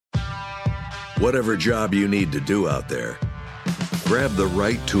Whatever job you need to do out there, grab the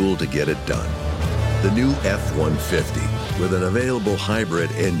right tool to get it done. The new F-150 with an available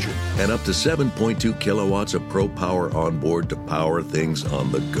hybrid engine and up to 7.2 kilowatts of Pro Power on board to power things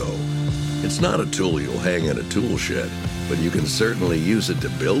on the go. It's not a tool you'll hang in a tool shed, but you can certainly use it to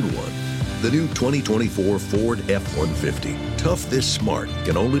build one. The new 2024 Ford F-150. Tough this smart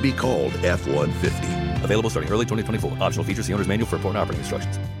can only be called F-150. Available starting early 2024. Optional features, the owner's manual for important operating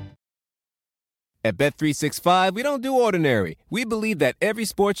instructions. At Bet365, we don't do ordinary. We believe that every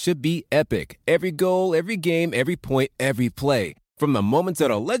sport should be epic. Every goal, every game, every point, every play. From the moments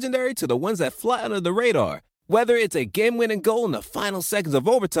that are legendary to the ones that fly under the radar. Whether it's a game-winning goal in the final seconds of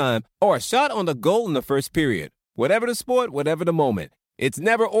overtime or a shot on the goal in the first period. Whatever the sport, whatever the moment. It's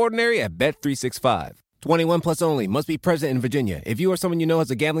never ordinary at Bet365. 21 plus only. Must be present in Virginia. If you or someone you know has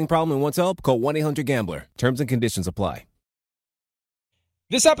a gambling problem and wants help, call 1-800-GAMBLER. Terms and conditions apply.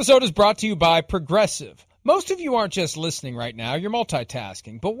 This episode is brought to you by Progressive. Most of you aren't just listening right now, you're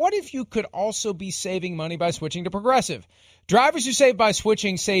multitasking. But what if you could also be saving money by switching to Progressive? Drivers who save by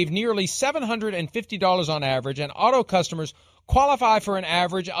switching save nearly $750 on average, and auto customers qualify for an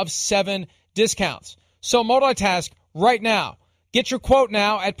average of 7 discounts. So multitask right now. Get your quote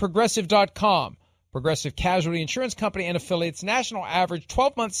now at Progressive.com. Progressive Casualty Insurance Company and affiliates national average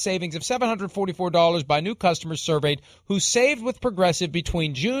 12-month savings of $744 by new customers surveyed who saved with Progressive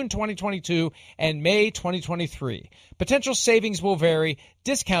between June 2022 and May 2023. Potential savings will vary.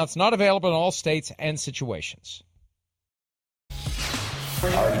 Discounts not available in all states and situations.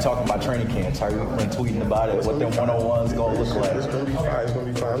 Already talking about training camps. Already been tweeting about it. What them 101s gonna look like? It's gonna be fine. It's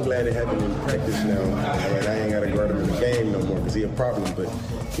gonna be fine. I'm glad it happened in practice now. Like, I ain't gotta guard him in the game no more because he a problem. But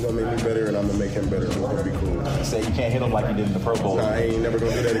he gonna make me better and I'm gonna make him better. It's gonna be cool. You say you can't hit him like you did in the Pro Bowl. Nah, I ain't never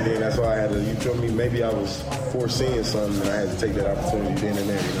gonna do that again. That's why I had to. You feel me? Maybe I was foreseeing something and I had to take that opportunity then and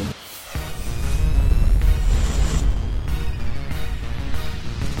there. You know.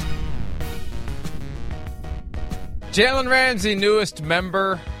 Jalen Ramsey, newest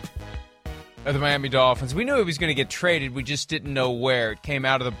member of the Miami Dolphins. We knew he was going to get traded. We just didn't know where. It came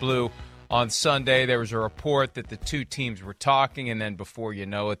out of the blue on Sunday. There was a report that the two teams were talking, and then before you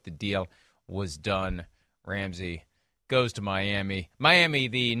know it, the deal was done. Ramsey goes to Miami. Miami,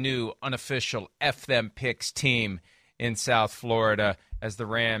 the new unofficial F Them Picks team in South Florida, as the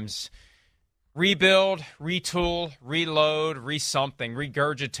Rams rebuild, retool, reload, re-something,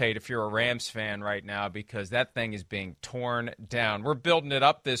 regurgitate if you're a Rams fan right now, because that thing is being torn down. We're building it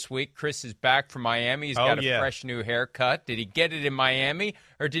up this week. Chris is back from Miami. He's got a fresh new haircut. Did he get it in Miami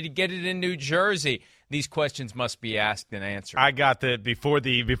or did he get it in New Jersey? These questions must be asked and answered. I got that before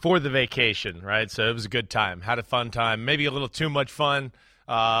the vacation, right? So it was a good time. Had a fun time. Maybe a little too much fun,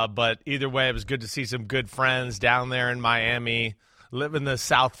 but either way, it was good to see some good friends down there in Miami, living the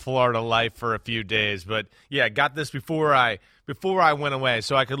South Florida life for a few days. But, yeah, got this before I went away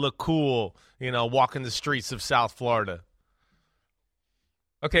so I could look cool, walking the streets of South Florida.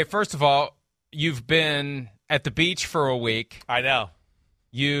 Okay, first of all, you've been at the beach for a week. I know.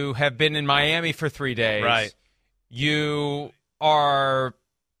 You have been in Miami for 3 days. Right. You are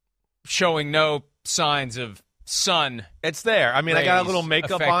showing no signs of sun. It's there. I mean, I got a little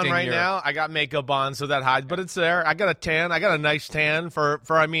makeup on right your... now. I got makeup on, so that hides, but it's there. I got a tan. I got a nice tan for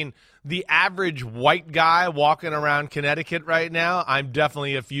the average white guy walking around Connecticut right now. I'm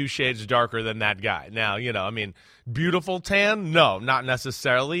definitely a few shades darker than that guy. Now, beautiful tan? No, not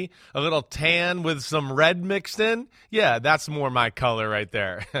necessarily. A little tan with some red mixed in? Yeah, that's more my color right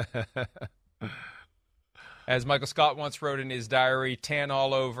there. As Michael Scott once wrote in his diary, tan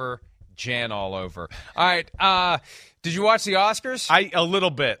all over, Jan all over. All right. Did you watch the Oscars? A little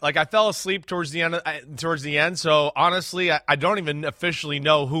bit. I fell asleep towards the end. So honestly, I don't even officially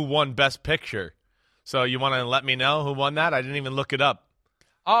know who won Best Picture. So you want to let me know who won that? I didn't even look it up.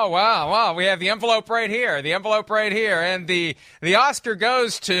 Oh, wow. We have the envelope right here. And the Oscar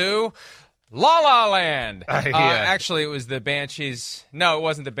goes to La La Land. Yeah. Actually, it was the Banshees. No, it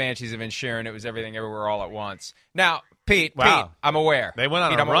wasn't the Banshees of Inisherin. It was Everything Everywhere All at Once. Now, Pete, I'm aware. They went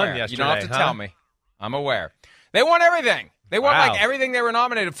on a run yesterday. You don't have to tell me. I'm aware. They won everything. They won everything they were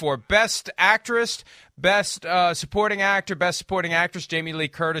nominated for. Best Actress, Best Supporting Actor, Best Supporting Actress, Jamie Lee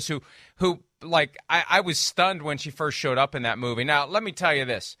Curtis, who I was stunned when she first showed up in that movie. Now, let me tell you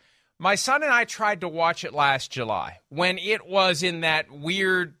this. My son and I tried to watch it last July when it was in that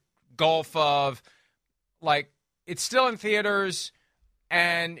weird gulf of, it's still in theaters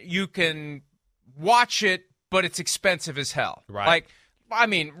and you can watch it, but it's expensive as hell. Right.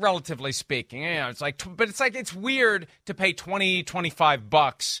 Relatively speaking, it's weird to pay $20,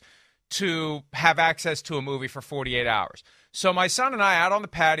 $25 to have access to a movie for 48 hours. So my son and I out on the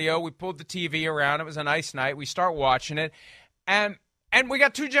patio, we pulled the TV around. It was a nice night. We start watching it. And we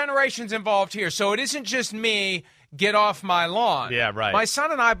got two generations involved here. So it isn't just me, get off my lawn. Yeah, right. My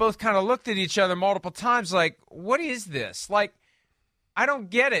son and I both kind of looked at each other multiple times like, what is this? Like, I don't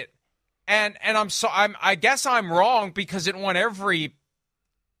get it. And I guess I'm wrong because it won every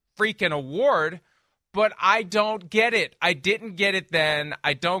freaking award, but I don't get it. I didn't get it then.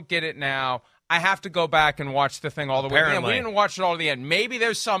 I don't get it now. I have to go back and watch the thing all the way. We didn't watch it all to the end. Maybe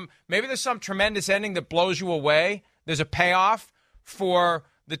there's some tremendous ending that blows you away. There's a payoff for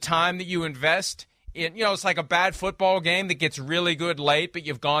the time that you invest in. It's like a bad football game that gets really good late, but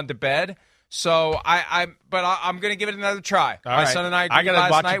you've gone to bed. So I'm going to give it another try. My son and I agreed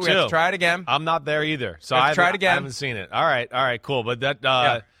last night. We have to try it again. I'm not there either, so I try it again. I haven't seen it. All right, cool. But that,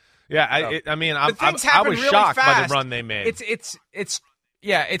 I was shocked by the run they made.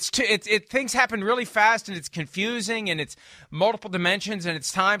 Things happen really fast, and it's confusing, and it's multiple dimensions, and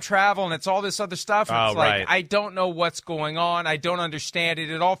it's time travel, and it's all this other stuff. And it's like, I don't know what's going on. I don't understand it.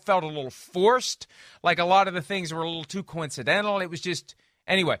 It all felt a little forced. Like a lot of the things were a little too coincidental. It was just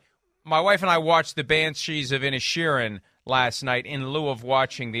anyway. My wife and I watched the Banshees of Inisherin last night in lieu of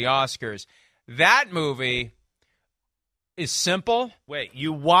watching the Oscars. That movie is simple. Wait,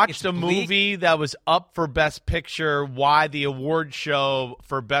 you watched a movie that was up for Best Picture while the award show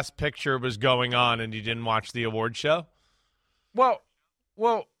for Best Picture was going on, and you didn't watch the award show? Well,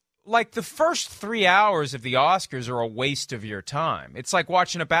 like the first 3 hours of the Oscars are a waste of your time. It's like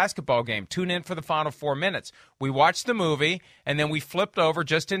watching a basketball game. Tune in for the final 4 minutes. We watched the movie, and then we flipped over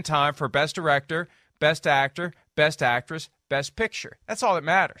just in time for Best Director, Best Actor, Best Actress, Best Picture. That's all that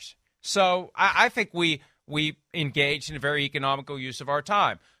matters. So I think we engaged in a very economical use of our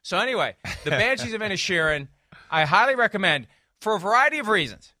time. So anyway, the Banshees of Inisherin, I highly recommend for a variety of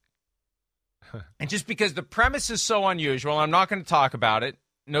reasons. And just because the premise is so unusual, I'm not going to talk about it.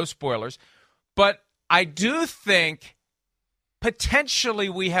 No spoilers. But I do think potentially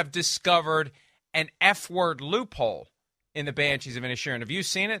we have discovered an F-word loophole in the Banshees of Inisherin. Have you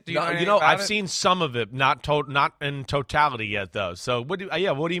seen it? I've seen some of it, not in totality yet, though. So what do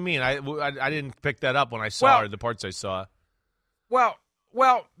you mean? I didn't pick that up when I saw the parts I saw. Well,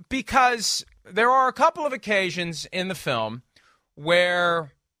 because there are a couple of occasions in the film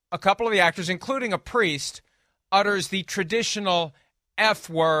where a couple of the actors, including a priest, utters the traditional F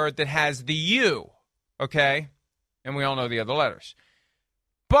word that has the U, okay? And we all know the other letters.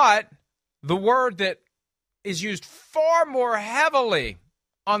 But the word that is used far more heavily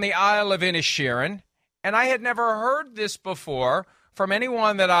on the Isle of Inisherin, and I had never heard this before from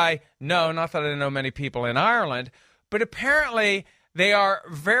anyone that I know, not that I know many people in Ireland, but apparently they are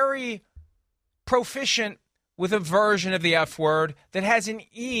very proficient with a version of the F word that has an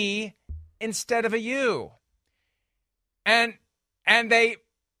E instead of a U. And they,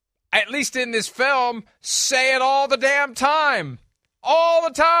 at least in this film, say it all the damn time. All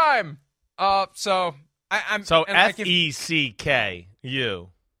the time. So F-E-C-K-U.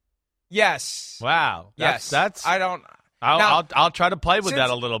 Yes. Wow. That's I don't. I'll try to play with that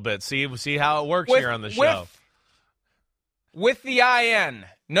a little bit. See how it works here on the show. With the I-N,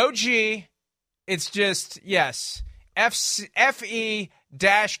 no G. It's just yes. F-E-K-I-N,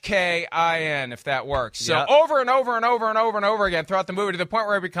 if that works. So over and over and over and over and over again throughout the movie to the point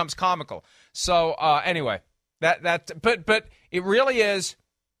where it becomes comical. So anyway, but it really is.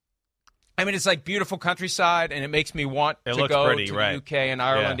 I mean, it's like beautiful countryside, and it makes me want to go to the UK and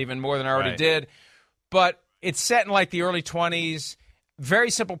Ireland even more than I already did. But it's set in like the early 20s. Very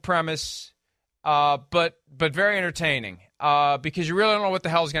simple premise, but very entertaining because you really don't know what the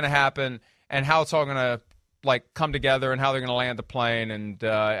hell is going to happen and how it's all going to like come together and how they're going to land the plane. And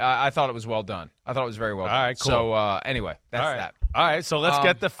I thought it was well done. I thought it was very well done. All right, cool. So anyway, that's that. All right, so let's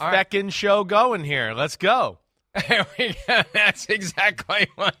get the feckin' show going here. Let's go. That's exactly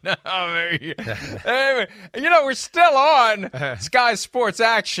what. Anyway, we're still on Sky Sports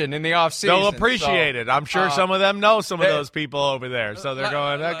Action in the offseason. They'll appreciate it. I'm sure some of them know some of those people over there, so they're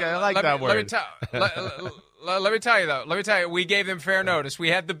going, okay, I like that word. Let me tell you, though. Let me tell you, we gave them fair notice. We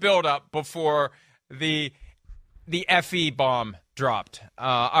had the build-up before the FE bomb dropped.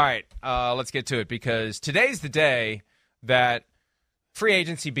 All right, let's get to it because today's the day that free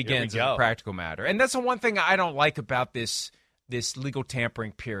agency begins as a practical matter. And that's the one thing I don't like about this legal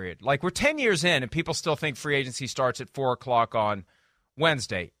tampering period. Like, we're 10 years in, and people still think free agency starts at 4 o'clock on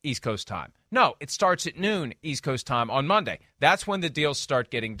Wednesday, East Coast time. No, it starts at noon, East Coast time on Monday. That's when the deals start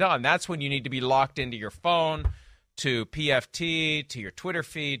getting done. That's when you need to be locked into your phone, to PFT, to your Twitter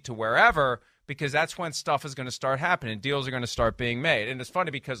feed, to wherever, because that's when stuff is going to start happening. Deals are going to start being made. And it's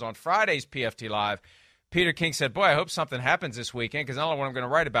funny because on Friday's PFT Live, Peter King said, boy, I hope something happens this weekend because I don't know what I'm going to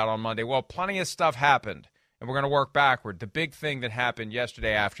write about on Monday. Well, plenty of stuff happened, and we're going to work backward. The big thing that happened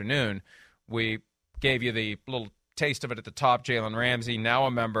yesterday afternoon, we gave you the little taste of it at the top. Jalen Ramsey, now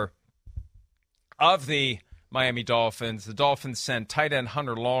a member of the Miami Dolphins. The Dolphins sent tight end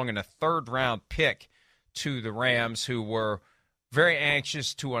Hunter Long and a third-round pick to the Rams, who were very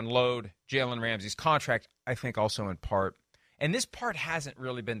anxious to unload Jalen Ramsey's contract, I think also in part. And this part hasn't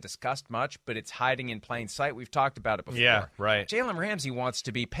really been discussed much, but it's hiding in plain sight. We've talked about it before. Yeah, right. Jalen Ramsey wants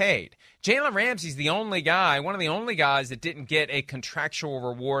to be paid. Jalen Ramsey's the only guy, one of the only guys that didn't get a contractual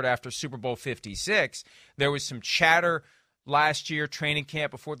reward after Super Bowl 56. There was some chatter last year, training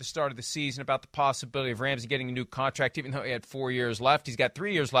camp, before the start of the season, about the possibility of Ramsey getting a new contract, even though he had 4 years left. He's got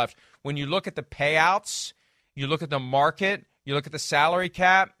 3 years left. When you look at the payouts, you look at the market, you look at the salary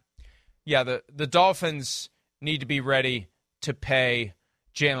cap, yeah, the Dolphins need to be ready to pay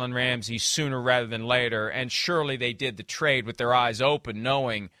Jalen Ramsey sooner rather than later, and surely they did the trade with their eyes open,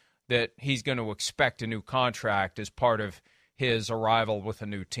 knowing that he's going to expect a new contract as part of his arrival with a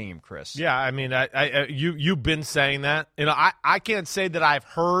new team, Chris. Yeah, I mean, you've been saying that. You know, I can't say that I've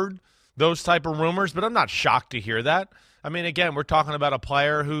heard those type of rumors, but I'm not shocked to hear that. I mean, again, we're talking about a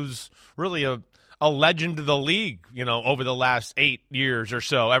player who's really a legend of the league, you know, over the last 8 years or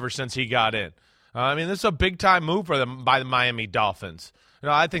so, ever since he got in. I mean, this is a big-time move for them by the Miami Dolphins. You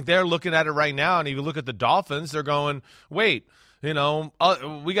know, I think they're looking at it right now, and if you look at the Dolphins, they're going, wait, you know,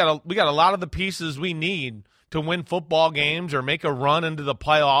 we got a lot of the pieces we need to win football games or make a run into the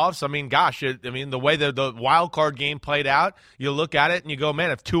playoffs. I mean, gosh, the way the wild card game played out, you look at it and you go,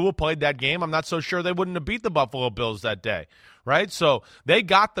 man, if Tua played that game, I'm not so sure they wouldn't have beat the Buffalo Bills that day, right? So they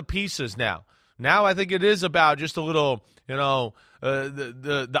got the pieces now. Now I think it is about just a little, you know,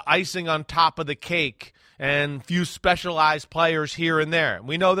 the icing on top of the cake and few specialized players here and there.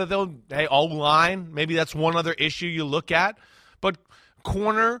 We know that O-line, maybe that's one other issue you look at. But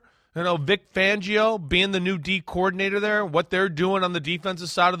corner, you know, Vic Fangio being the new D coordinator there, what they're doing on the defensive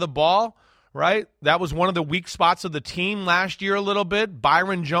side of the ball, right? That was one of the weak spots of the team last year a little bit.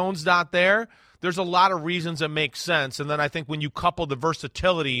 Byron Jones not there. There's a lot of reasons that make sense. And then I think when you couple the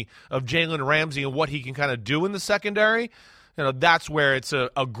versatility of Jalen Ramsey and what he can kind of do in the secondary, you know, that's where it's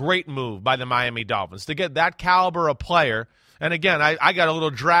a great move by the Miami Dolphins to get that caliber of player. And again, I got a little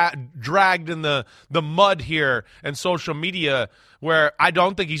dragged in the mud here and social media where I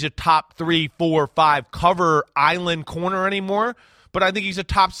don't think he's a top 3, 4, 5 cover island corner anymore. But I think he's a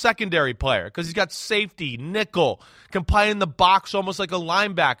top secondary player because he's got safety, nickel, can play in the box almost like a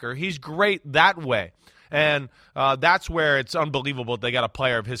linebacker. He's great that way. And that's where it's unbelievable they got a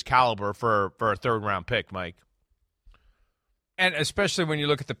player of his caliber for a third-round pick, Mike. And especially when you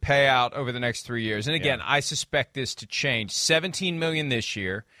look at the payout over the next 3 years. And again, I suspect this to change. $17 million this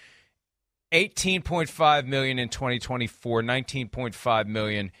year, $18.5 million in 2024, $19.5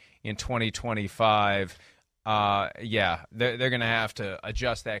 million in 2025. They're going to have to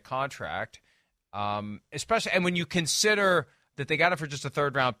adjust that contract, especially. And when you consider that they got it for just a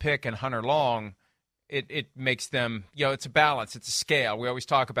third-round pick and Hunter Long, it makes them, you know, it's a balance. It's a scale. We always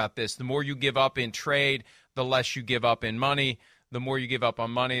talk about this. The more you give up in trade, the less you give up in money. The more you give up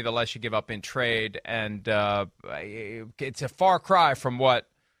on money, the less you give up in trade. And it's a far cry from what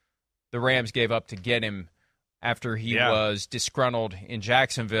the Rams gave up to get him after he was disgruntled in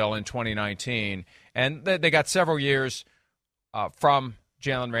Jacksonville in 2019. And they got several years from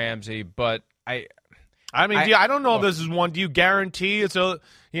Jalen Ramsey, but I don't know if this is one. Do you guarantee it's a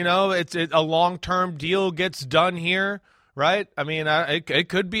long-term deal gets done here, right? I mean, it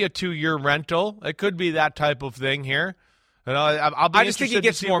could be a 2-year rental. It could be that type of thing here. You know, I'll be interested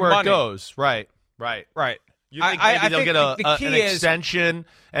to see where it goes. Right. You think maybe they'll get an extension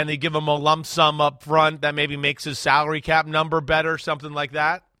and they give him a lump sum up front that maybe makes his salary cap number better, something like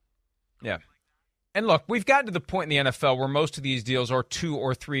that? Yeah. And look, we've gotten to the point in the NFL where most of these deals are 2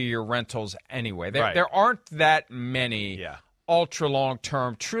 or 3 year rentals anyway. There aren't that many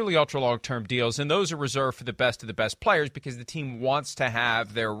truly ultra long-term deals, and those are reserved for the best of the best players because the team wants to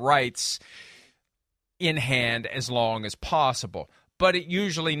have their rights in hand as long as possible. But it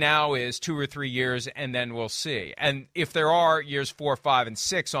usually now is 2 or 3 years, and then we'll see. And if there are years 4, 5, and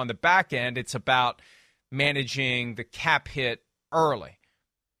 6 on the back end, it's about managing the cap hit early.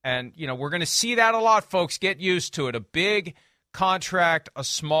 And, you know, we're going to see that a lot, folks. Get used to it. A big contract, a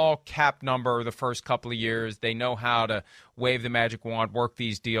small cap number the first couple of years. They know how to wave the magic wand, work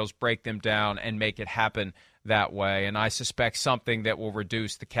these deals, break them down, and make it happen that way. And I suspect something that will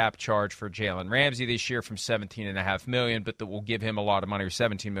reduce the cap charge for Jalen Ramsey this year from $17.5 million, but that will give him a lot of money, or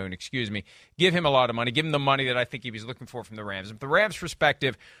 $17 million, give him a lot of money, give him the money that I think he was looking for from the Rams. From the Rams'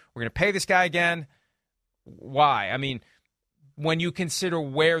 perspective, we're going to pay this guy again. Why? I mean, when you consider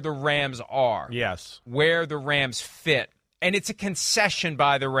where the Rams are, yes, where the Rams fit, and it's a concession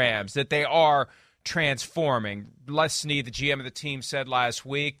by the Rams that they are transforming. Les Snead, the GM of the team, said last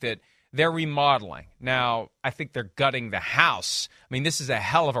week that they're remodeling. Now, I think they're gutting the house. I mean, this is a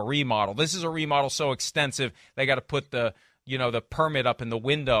hell of a remodel. This is a remodel so extensive, they got to put the permit up in the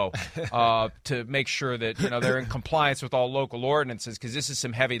window to make sure that, they're in compliance with all local ordinances, because this is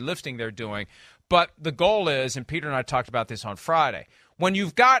some heavy lifting they're doing. But the goal is, and Peter and I talked about this on Friday, when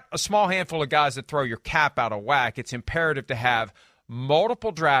you've got a small handful of guys that throw your cap out of whack, it's imperative to have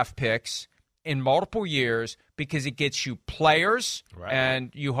multiple draft picks in multiple years, because it gets you players, right, and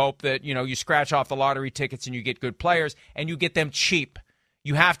you hope that, you scratch off the lottery tickets and you get good players, and you get them cheap.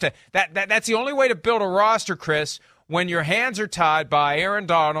 You have to that's the only way to build a roster, Chris. When your hands are tied by Aaron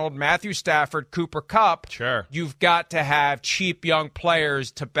Donald, Matthew Stafford, Cooper Kupp, sure, you've got to have cheap young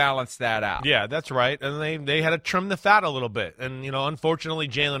players to balance that out. Yeah, that's right. And they had to trim the fat a little bit. And, unfortunately,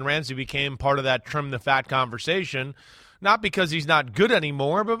 Jalen Ramsey became part of that trim the fat conversation, not because he's not good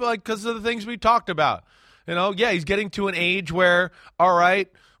anymore, but because of the things we talked about. He's getting to an age where, all right,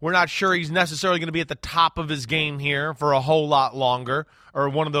 we're not sure he's necessarily going to be at the top of his game here for a whole lot longer, or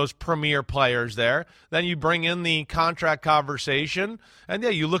one of those premier players there. Then you bring in the contract conversation, and,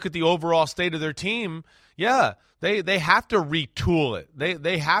 you look at the overall state of their team. Yeah, they have to retool it.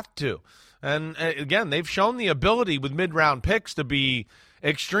 They have to. And, again, they've shown the ability with mid-round picks to be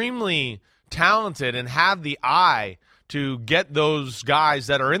extremely talented and have the eye to get those guys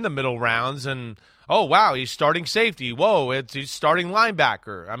that are in the middle rounds and, oh, wow, he's starting safety. Whoa, he's starting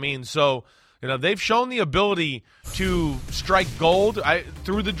linebacker. I mean, so, they've shown the ability to strike gold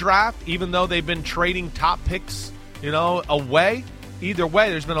through the draft, even though they've been trading top picks, away. Either way,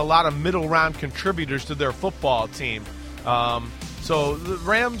 there's been a lot of middle-round contributors to their football team. So the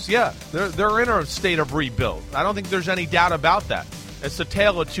Rams, yeah, they're in a state of rebuild. I don't think there's any doubt about that. It's the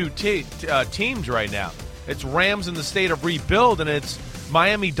tale of two teams right now. It's Rams in the state of rebuild, and it's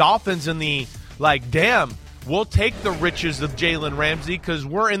Miami Dolphins in the, damn, we'll take the riches of Jalen Ramsey because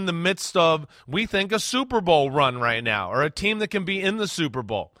we're in the midst of, we think, a Super Bowl run right now, or a team that can be in the Super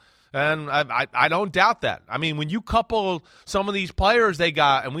Bowl. And I don't doubt that. I mean, when you couple some of these players they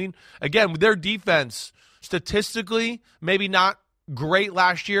got, and with their defense, statistically, maybe not great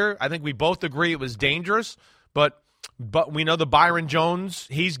last year. I think we both agree it was dangerous, but we know the Byron Jones,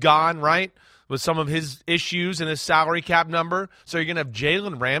 he's gone, right? With some of his issues and his salary cap number. So you're going to have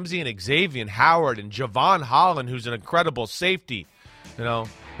Jalen Ramsey and Xavier Howard and Javon Holland, who's an incredible safety. They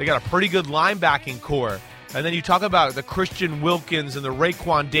got a pretty good linebacking core. And then you talk about the Christian Wilkins and the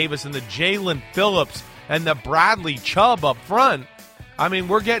Raekwon Davis and the Jalen Phillips and the Bradley Chubb up front. I mean,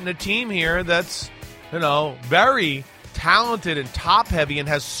 we're getting a team here that's, very talented and top-heavy and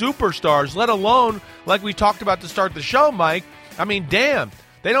has superstars, let alone, like we talked about to start the show, Mike. I mean, damn.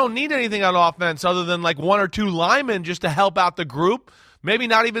 They don't need anything on offense other than one or two linemen just to help out the group. Maybe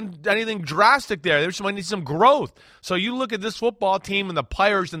not even anything drastic there. They just might need some growth. So you look at this football team and the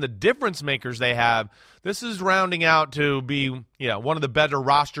players and the difference makers they have. This is rounding out to be, one of the better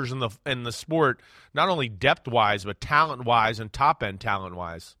rosters in the sport, not only depth-wise, but talent-wise and top-end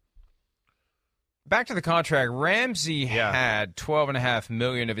talent-wise. Back to the contract, Ramsey had $12.5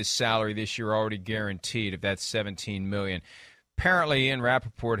 million of his salary this year already guaranteed, if that's $17 million. Apparently, Ian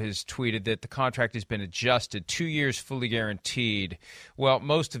Rappaport has tweeted that the contract has been adjusted, 2 years fully guaranteed. Well,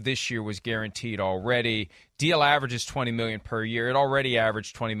 most of this year was guaranteed already. Deal averages $20 million per year. It already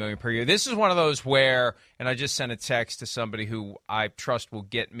averaged $20 million per year. This is one of those where, and I just sent a text to somebody who I trust will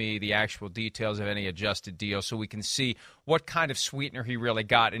get me the actual details of any adjusted deal so we can see what kind of sweetener he really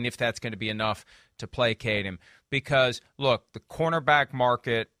got and if that's going to be enough to placate him. Because, look, the cornerback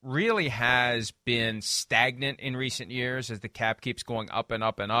market really has been stagnant in recent years as the cap keeps going up and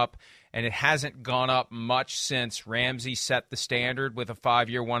up and up, and it hasn't gone up much since Ramsey set the standard with a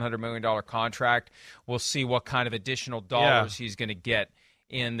 5-year, $100 million contract. We'll see what kind of additional dollars he's going to get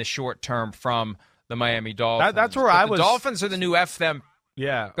in the short term from the Miami Dolphins. That's where I was. The Dolphins are the new F them.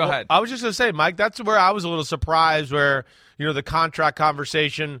 Yeah. Go ahead. I was just going to say, Mike, that's where I was a little surprised where, the contract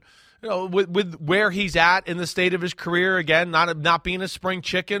conversation – with where he's at in the state of his career, again, not being a spring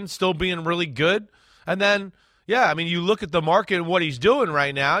chicken, still being really good. And then, you look at the market and what he's doing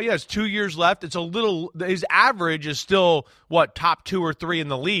right now. He has 2 years left. His average is still, top 2 or 3 in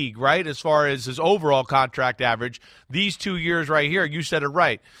the league, right, as far as his overall contract average. These 2 years right here, you said it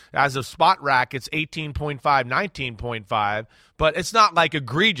right. As a spot rack, it's 18.5, 19.5. But it's not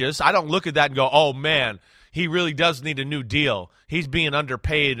egregious. I don't look at that and go, oh, man, he really does need a new deal. He's being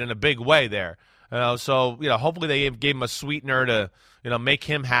underpaid in a big way there. So hopefully they gave him a sweetener to make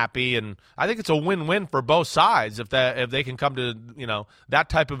him happy, and I think it's a win-win for both sides if they can come to that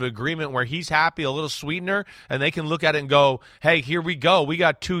type of agreement where he's happy, a little sweetener, and they can look at it and go, hey, here we go, we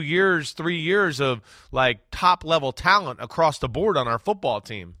got 2 years, 3 years of like top level talent across the board on our football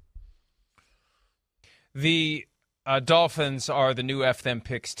team. The Dolphins are the new F Them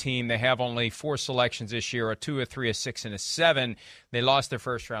Picks team. They have only 4 selections this year, a 2, a 3, a 6, and a 7. They lost their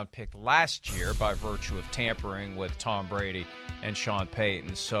first-round pick last year by virtue of tampering with Tom Brady and Sean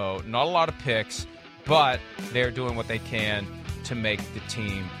Payton. So not a lot of picks, but they're doing what they can to make the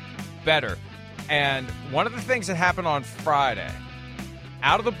team better. And one of the things that happened on Friday,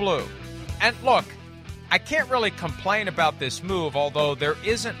 out of the blue, and look, I can't really complain about this move, although there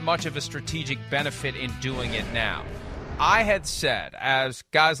isn't much of a strategic benefit in doing it now. I had said, as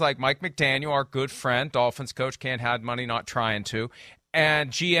guys like Mike McDaniel, our good friend, Dolphins coach, can't have money, not trying to,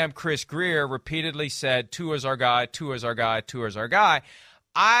 and GM Chris Greer repeatedly said, Tua's our guy, Tua's our guy, Tua's our guy.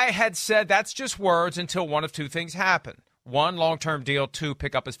 I had said that's just words until one of two things happen. 1, long-term deal. 2,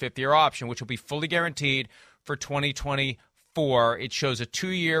 pick up his 5th-year option, which will be fully guaranteed for 2024. It shows a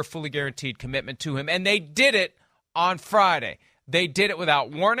 2-year fully guaranteed commitment to him, and they did it on Friday. They did it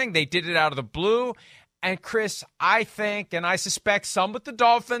without warning. They did it out of the blue. And, Chris, I think, and I suspect some with the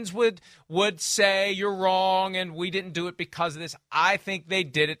Dolphins would say you're wrong and we didn't do it because of this. I think they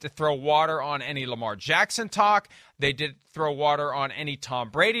did it to throw water on any Lamar Jackson talk. They did throw water on any Tom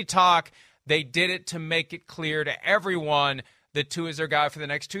Brady talk. They did it to make it clear to everyone that Tua is their guy for the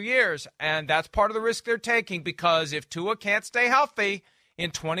next 2 years. And that's part of the risk they're taking, because if Tua can't stay healthy in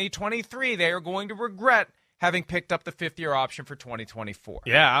 2023, they are going to regret having picked up the 5th-year option for 2024.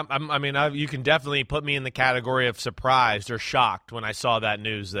 Yeah, you can definitely put me in the category of surprised or shocked when I saw that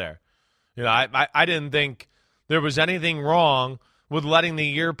news there. I didn't think there was anything wrong with letting the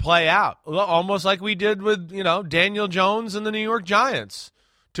year play out, almost like we did with, Daniel Jones and the New York Giants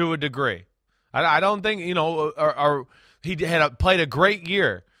to a degree. I don't think, he had played a great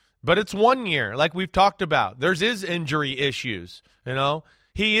year, but it's 1 year, like we've talked about. There's his injury issues,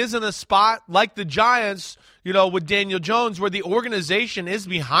 He is in a spot like the Giants, with Daniel Jones, where the organization is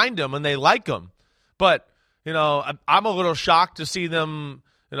behind him and they like him. But, I'm a little shocked to see them,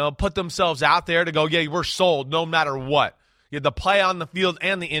 put themselves out there to go, yeah, we're sold no matter what. The play on the field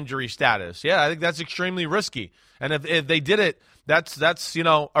and the injury status. Yeah, I think that's extremely risky. And if they did it, that's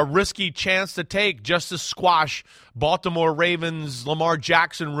a risky chance to take just to squash Baltimore Ravens, Lamar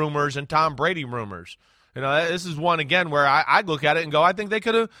Jackson rumors, and Tom Brady rumors. This is one, again, where I look at it and go, I think they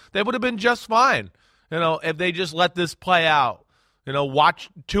would have been just fine, if they just let this play out. Watch,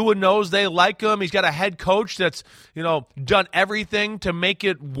 Tua knows they like him. He's got a head coach that's, done everything to make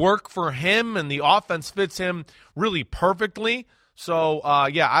it work for him, and the offense fits him really perfectly. So,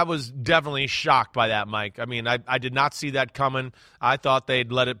 I was definitely shocked by that, Mike. I did not see that coming. I thought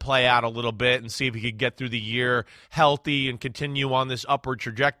they'd let it play out a little bit and see if he could get through the year healthy and continue on this upward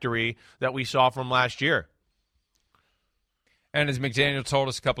trajectory that we saw from last year. And as McDaniel told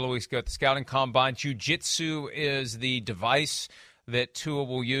us a couple of weeks ago at the Scouting Combine, jiu-jitsu is the device that Tua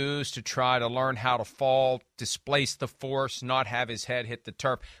will use to try to learn how to fall, displace the force, not have his head hit the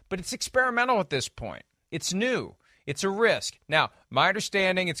turf. But it's experimental at this point. It's new. It's a risk. Now, my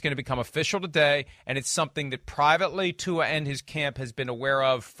understanding, it's going to become official today, and it's something that privately Tua and his camp has been aware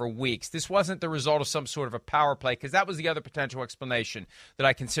of for weeks. This wasn't the result of some sort of a power play, because that was the other potential explanation that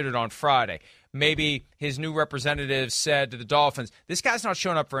I considered on Friday. Maybe his new representatives said to the Dolphins, this guy's not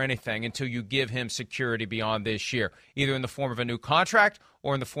showing up for anything until you give him security beyond this year, either in the form of a new contract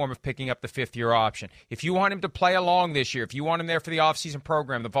or in the form of picking up the 5th-year option. If you want him to play along this year, if you want him there for the offseason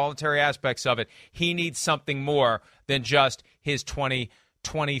program, the voluntary aspects of it, he needs something more than just his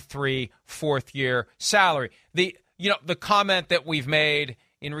 2023 4th-year salary. The comment that we've made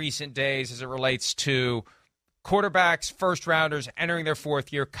in recent days as it relates to quarterbacks, first-rounders entering their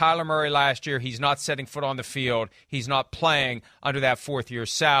 4th year. Kyler Murray last year, he's not setting foot on the field. He's not playing under that 4th-year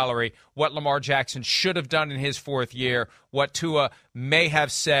salary. What Lamar Jackson should have done in his 4th year, what Tua may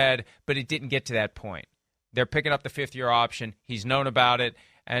have said, but it didn't get to that point. They're picking up the 5th-year option. He's known about it,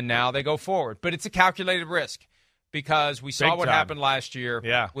 and now they go forward. But it's a calculated risk, because we saw what happened last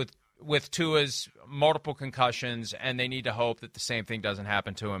year with Tua's multiple concussions, and they need to hope that the same thing doesn't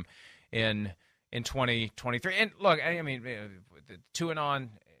happen to him in 2023. And look, to and on,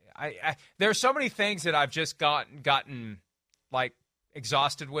 there are so many things that I've just gotten like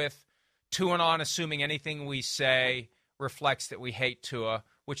exhausted with. To and on, assuming anything we say reflects that we hate Tua,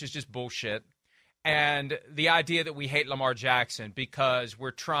 which is just bullshit. And the idea that we hate Lamar Jackson because we're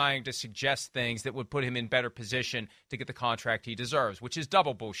trying to suggest things that would put him in better position to get the contract he deserves, which is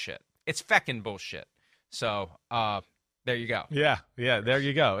double bullshit. It's feckin' bullshit. So there you go. Yeah, there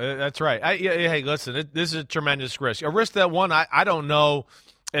you go. That's right. Hey, listen, this is a tremendous risk. A risk that one, I don't know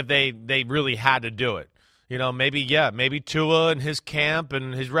if they really had to do it. Maybe Tua and his camp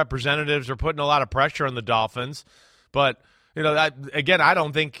and his representatives are putting a lot of pressure on the Dolphins. But, I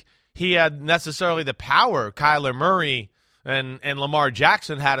don't think he had necessarily the power Kyler Murray and Lamar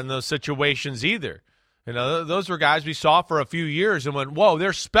Jackson had in those situations either. Those were guys we saw for a few years and went, whoa,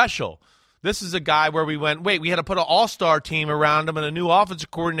 they're special. This is a guy where we went, wait, we had to put an all-star team around him and a new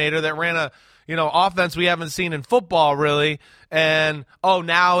offensive coordinator that ran a offense we haven't seen in football really, and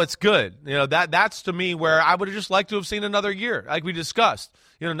now it's good. That's to me where I would have just liked to have seen another year, like we discussed.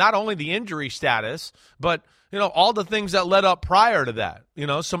 Not only the injury status, but all the things that led up prior to that.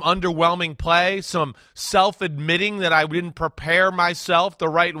 Some underwhelming play, some self-admitting that I didn't prepare myself the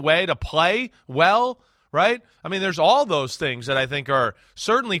right way to play well, right? I mean, there's all those things that I think are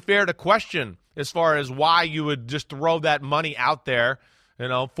certainly fair to question as far as why you would just throw that money out there,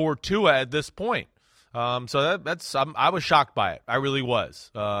 for Tua at this point. So I was shocked by it. I really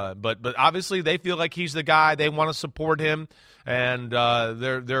was. But obviously they feel like he's the guy. They want to support him, and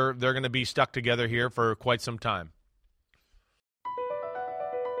they're going to be stuck together here for quite some time.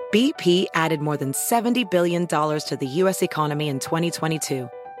 BP added more than $70 billion to the U.S. economy in 2022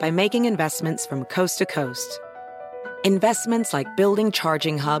 by making investments from coast to coast. Investments like building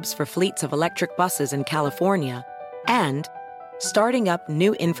charging hubs for fleets of electric buses in California and starting up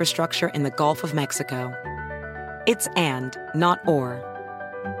new infrastructure in the Gulf of Mexico. It's and, not or.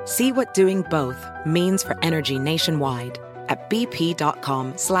 See what doing both means for energy nationwide at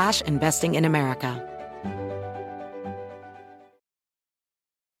bp.com/investing in America.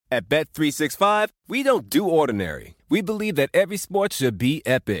 At Bet365, we don't do ordinary. We believe that every sport should be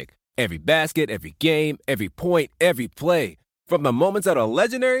epic. Every basket, every game, every point, every play. From the moments that are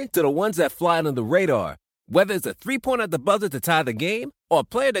legendary to the ones that fly under the radar. Whether it's a three-pointer at the buzzer to tie the game or a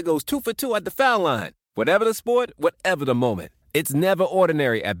player that goes 2 for 2 at the foul line. Whatever the sport, whatever the moment. It's never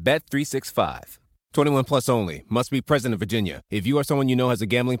ordinary at Bet365. 21 plus only. Must be present in Virginia. If you or someone you know has a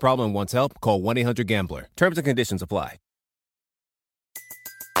gambling problem and wants help, call 1-800-GAMBLER. Terms and conditions apply.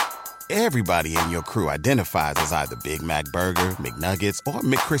 Everybody in your crew identifies as either Big Mac Burger, McNuggets, or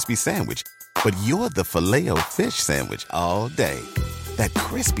McCrispy Sandwich. But you're the Filet-O-Fish Sandwich all day. That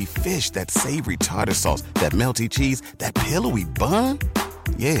crispy fish, that savory tartar sauce, that melty cheese, that pillowy bun.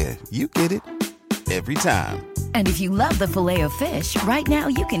 Yeah, you get it. Every time. And if you love the Filet-O-Fish, right now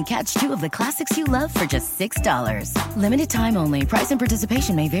you can catch 2 of the classics you love for just $6. Limited time only. Price and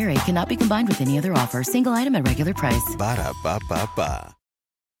participation may vary. Cannot be combined with any other offer. Single item at regular price. Ba-da-ba-ba-ba.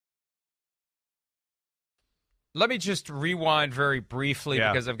 Let me just rewind very briefly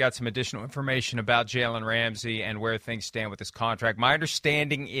because I've got some additional information about Jalen Ramsey and where things stand with this contract. My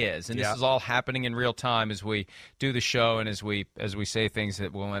understanding is, and this is all happening in real time as we do the show and as we say things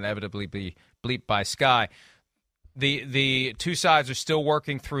that will inevitably be bleeped by Sky, the two sides are still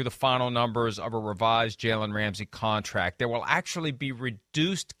working through the final numbers of a revised Jalen Ramsey contract. There will actually be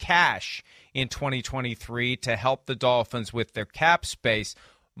reduced cash in 2023 to help the Dolphins with their cap space,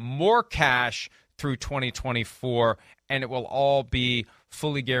 more cash through 2024, and it will all be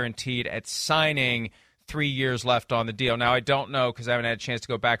fully guaranteed at signing. 3 years left on the deal. Now, I don't know because I haven't had a chance to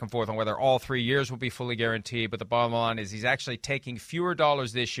go back and forth on whether all 3 years will be fully guaranteed, but the bottom line is he's actually taking fewer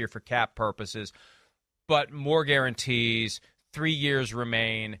dollars this year for cap purposes, but more guarantees. 3 years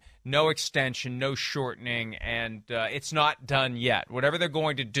remain, no extension, no shortening, and it's not done yet. Whatever they're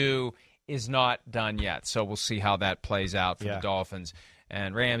going to do is not done yet, so we'll see how that plays out for the Dolphins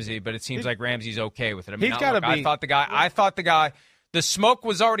and Ramsey, but it seems like Ramsey's okay with it. I mean, I thought the guy, the smoke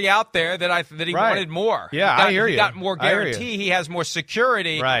was already out there that he wanted more. Yeah, I hear you. He got more guarantee. He has more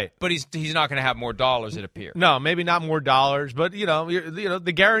security. Right. But he's not going to have more dollars, it appears. No, maybe not more dollars, but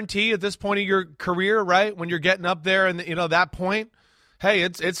the guarantee at this point of your career, right? When you're getting up there and that point, hey,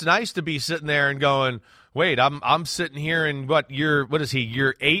 it's nice to be sitting there and going, wait, I'm sitting here in what is he?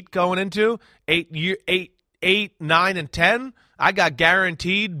 Year 8 going into 8, 9, and 10. I got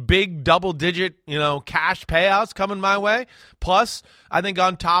guaranteed big double-digit, cash payouts coming my way. Plus, I think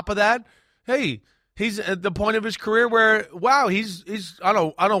on top of that, hey, he's at the point of his career where, wow, he's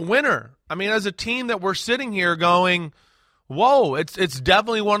on a winner. I mean, as a team that we're sitting here going, whoa, it's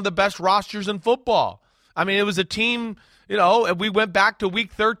definitely one of the best rosters in football. I mean, it was a team, we went back to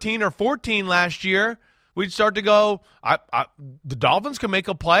week 13 or 14 last year we'd start to go, the Dolphins can make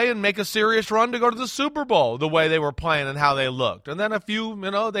a play and make a serious run to go to the Super Bowl the way they were playing and how they looked. And then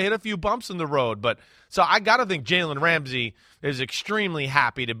they hit a few bumps in the road. But so I got to think Jalen Ramsey is extremely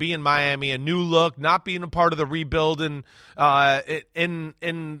happy to be in Miami, a new look, not being a part of the rebuild in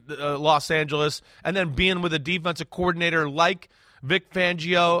Los Angeles, and then being with a defensive coordinator like Vic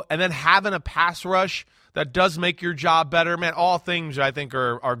Fangio, and then having a pass rush that does make your job better. Man, all things I think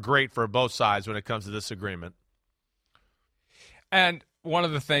are great for both sides when it comes to this agreement. And one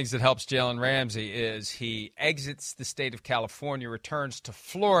of the things that helps Jalen Ramsey is he exits the state of California, returns to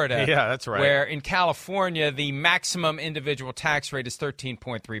Florida. Yeah, that's right. Where in California, the maximum individual tax rate is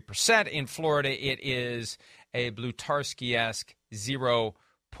 13.3%. In Florida, it is a Blutarski-esque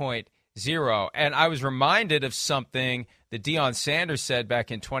 0.0. And I was reminded of something that Deion Sanders said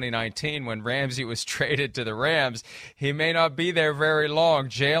back in 2019 when Ramsey was traded to the Rams. He may not be there very long.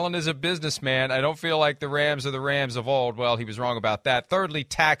 Jalen is a businessman. I don't feel like the Rams are the Rams of old. Well, he was wrong about that. Thirdly,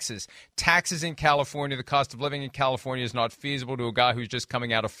 taxes. Taxes in California. The cost of living in California is not feasible to a guy who's just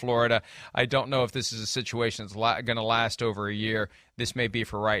coming out of Florida. I don't know if this is a situation that's going to last over a year. This may be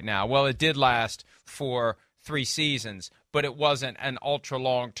for right now. Well, it did last for 3 seasons, but it wasn't an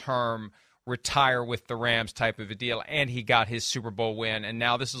ultra-long-term retire with the Rams type of a deal, and he got his Super Bowl win, and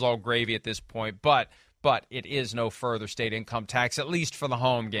now this is all gravy at this point, but it is no further state income tax, at least for the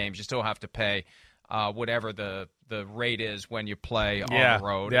home games. You still have to pay whatever the rate is when you play on the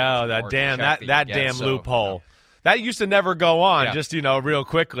road. Yeah, that damn loophole. That used to never go on, just, real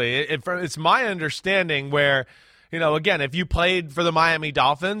quickly. It's my understanding where, again, if you played for the Miami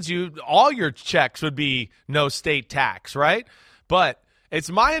Dolphins, all your checks would be no state tax, right? But it's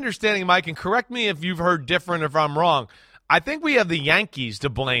my understanding, Mike, and correct me if you've heard different, if I'm wrong, I think we have the Yankees to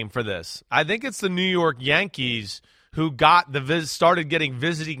blame for this. I think it's the New York Yankees who started getting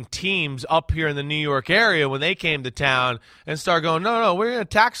visiting teams up here in the New York area when they came to town and started going, no, we're going to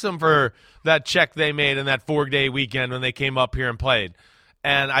tax them for that check they made in that 4-day weekend when they came up here and played.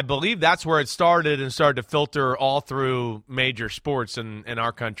 And I believe that's where it started and started to filter all through major sports in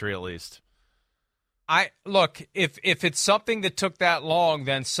our country, at least. Look, if it's something that took that long,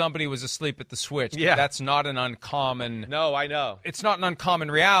 then somebody was asleep at the switch. Yeah. That's not an uncommon. No, I know. It's not an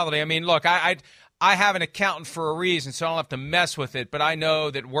uncommon reality. I mean, look, I have an accountant for a reason, so I don't have to mess with it. But I know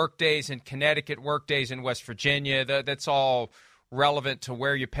that work days in Connecticut, work days in West Virginia, that's all relevant to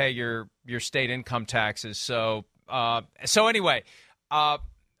where you pay your state income taxes. So anyway,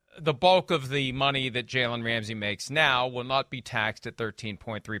 the bulk of the money that Jalen Ramsey makes now will not be taxed at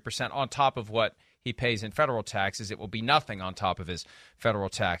 13.3% on top of what he pays in federal taxes. It will be nothing on top of his federal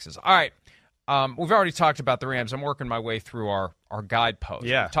taxes. All right. We've already talked about the Rams. I'm working my way through our guideposts.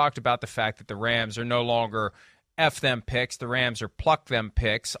 Yeah. We've talked about the fact that the Rams are no longer F them picks. The Rams are pluck them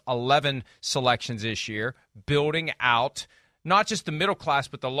picks. 11 selections this year, building out not just the middle class,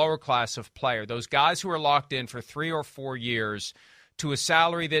 but the lower class of player. Those guys who are locked in for 3 or 4 years to a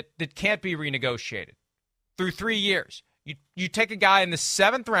salary that can't be renegotiated through 3 years. You take a guy in the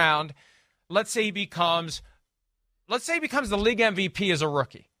 7th round. Let's say he becomes the league MVP as a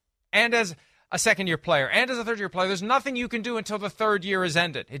rookie and as a second-year player and as a third-year player. There's nothing you can do until the 3rd year is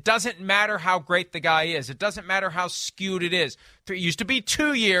ended. It doesn't matter how great the guy is. It doesn't matter how skewed it is. It used to be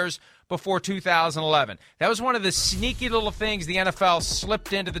 2 years before 2011. That was one of the sneaky little things the NFL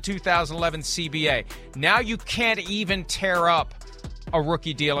slipped into the 2011 CBA. Now you can't even tear up a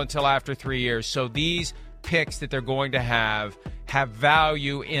rookie deal until after 3 years. So these picks that they're going to have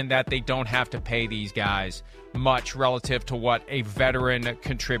value in that they don't have to pay these guys much relative to what a veteran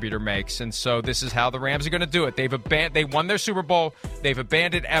contributor makes. And so this is how the Rams are going to do it. They won their Super Bowl. They've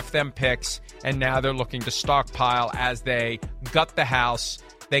abandoned F them picks, and now they're looking to stockpile as they gut the house.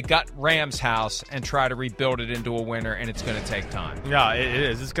 They gut Rams' house and try to rebuild it into a winner, and it's going to take time. Yeah, it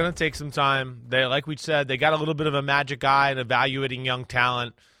is. It's going to take some time. Like we said, they got a little bit of a magic eye in evaluating young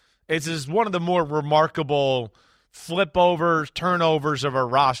talent. It's just one of the more remarkable flip-overs, turnovers of a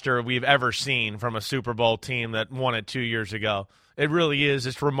roster we've ever seen from a Super Bowl team that won it 2 years ago. It really is.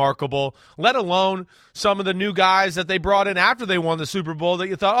 It's remarkable, let alone some of the new guys that they brought in after they won the Super Bowl that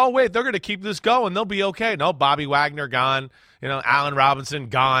you thought, oh, wait, they're going to keep this going. They'll be okay. No, Bobby Wagner gone. Allen Robinson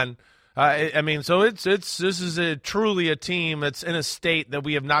gone. So this is truly a team that's in a state that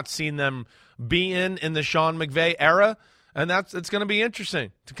we have not seen them be in the Sean McVay era. And it's going to be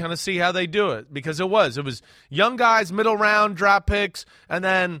interesting to kind of see how they do it, because it was young guys, middle round draft picks, and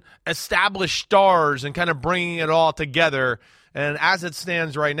then established stars and kind of bringing it all together. And as it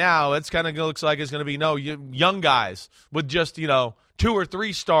stands right now, it's kind of looks like it's going to be young guys with just 2 or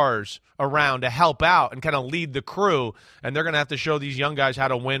 3 stars around to help out and kind of lead the crew. And they're going to have to show these young guys how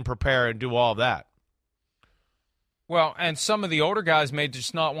to win, prepare, and do all of that. Well, and some of the older guys may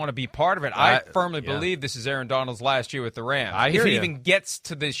just not want to be part of it. I firmly believe this is Aaron Donald's last year with the Rams. If it even gets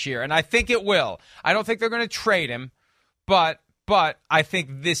to this year, and I think it will. I don't think they're going to trade him, but I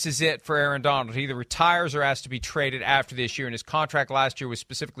think this is it for Aaron Donald. He either retires or has to be traded after this year, and his contract last year was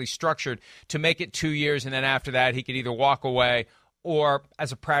specifically structured to make it 2 years, and then after that he could either walk away or,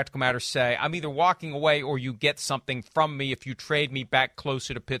 as a practical matter, say, I'm either walking away or you get something from me if you trade me back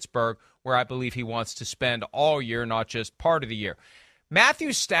closer to Pittsburgh, where I believe he wants to spend all year, not just part of the year.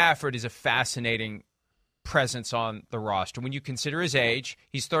 Matthew Stafford is a fascinating presence on the roster. When you consider his age,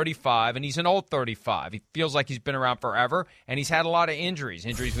 he's 35, and he's an old 35. He feels like he's been around forever, and he's had a lot of injuries.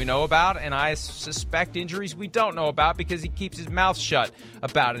 Injuries we know about, and I suspect injuries we don't know about because he keeps his mouth shut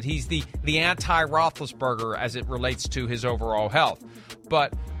about it. He's the anti-Roethlisberger as it relates to his overall health.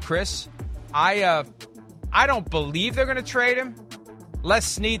 But, Chris, I don't believe they're going to trade him. Les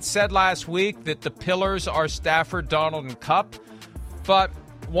Snead said last week that the pillars are Stafford, Donald, and Kupp. But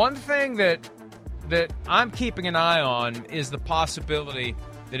one thing that I'm keeping an eye on is the possibility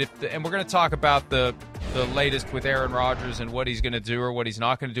that and we're going to talk about the latest with Aaron Rodgers and what he's going to do or what he's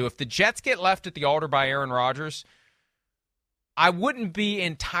not going to do. If the Jets get left at the altar by Aaron Rodgers, I wouldn't be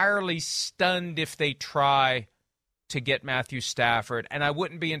entirely stunned if they try to get Matthew Stafford, and I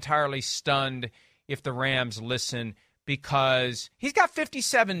wouldn't be entirely stunned if the Rams listen, because he's got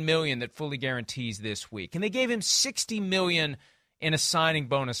 $57 million that fully guarantees this week, and they gave him $60 million in a signing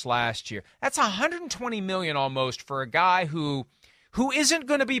bonus last year. That's $120 million almost for a guy who isn't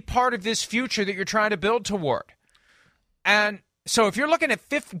going to be part of this future that you're trying to build toward. And so if you're looking at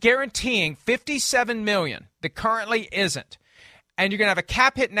guaranteeing $57 million that currently isn't, and you're going to have a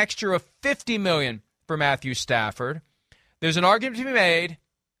cap hit next year of $50 million for Matthew Stafford, there's an argument to be made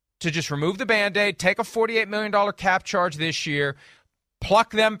to just remove the Band-Aid, take a $48 million cap charge this year, pluck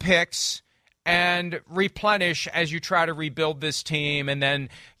them picks, and replenish as you try to rebuild this team. And then,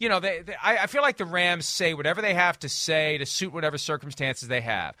 I feel like the Rams say whatever they have to say to suit whatever circumstances they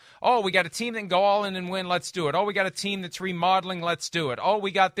have. Oh, we got a team that can go all in and win, let's do it. Oh, we got a team that's remodeling, let's do it. Oh,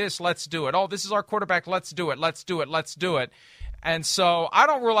 we got this, let's do it. Oh, this is our quarterback, let's do it, let's do it, let's do it. And so I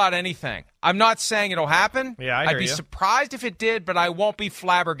don't rule out anything. I'm not saying it'll happen. Yeah, I'd be surprised if it did, but I won't be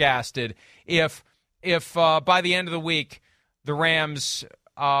flabbergasted if by the end of the week the Rams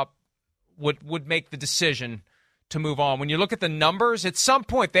would make the decision to move on. When you look at the numbers, at some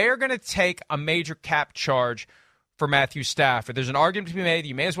point they are going to take a major cap charge for Matthew Stafford. There's an argument to be made.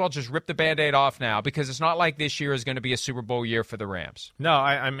 You may as well just rip the Band-Aid off now, because it's not like this year is going to be a Super Bowl year for the Rams. No,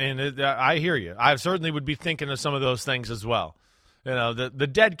 I hear you. I certainly would be thinking of some of those things as well. The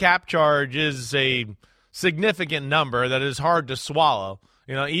dead cap charge is a significant number that is hard to swallow.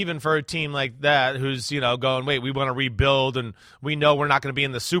 Even for a team like that who's, going, wait, we want to rebuild and we know we're not going to be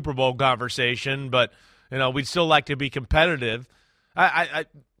in the Super Bowl conversation, but, we'd still like to be competitive. I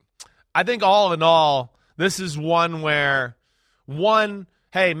think all in all, this is one where,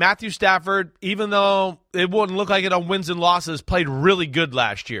 hey, Matthew Stafford, even though it wouldn't look like it on wins and losses, played really good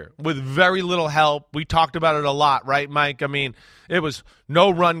last year with very little help. We talked about it a lot, right, Mike? I mean, it was no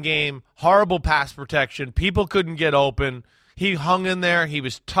run game, horrible pass protection. People couldn't get open. He hung in there. He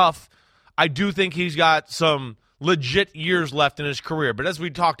was tough. I do think he's got some legit years left in his career. But as we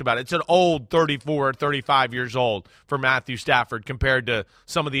talked about, it's an old 34, 35 years old for Matthew Stafford compared to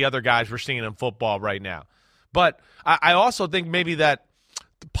some of the other guys we're seeing in football right now. But I also think maybe that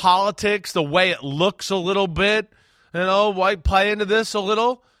the politics, the way it looks a little bit, might play into this a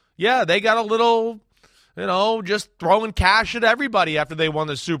little. Yeah, they got a little, just throwing cash at everybody after they won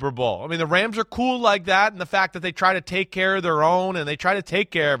the Super Bowl. I mean, the Rams are cool like that, and the fact that they try to take care of their own and they try to take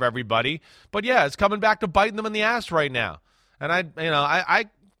care of everybody. But, yeah, it's coming back to biting them in the ass right now. And I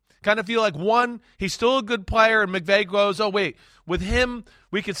kind of feel like, one, he's still a good player, and McVay goes, oh, wait, with him,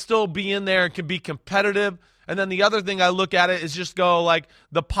 we could still be in there and can be competitive. And then the other thing I look at it is just go like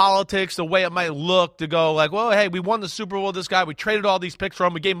the politics, the way it might look to go like, well, hey, we won the Super Bowl with this guy. We traded all these picks for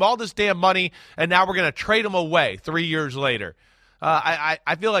him. We gave him all this damn money, and now we're going to trade him away 3 years later.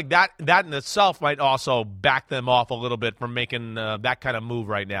 I feel like that in itself might also back them off a little bit from making that kind of move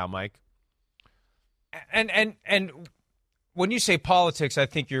right now, Mike. And when you say politics, I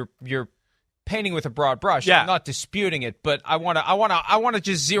think you're painting with a broad brush. Yeah. I'm not disputing it, but I want to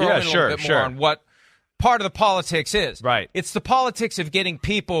just zero in a little bit more on what part of the politics is. Right. It's the politics of getting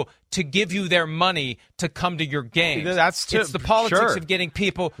people to give you their money to come to your games. It's the politics of getting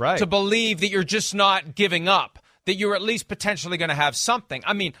people to believe that you're just not giving up, that you're at least potentially going to have something.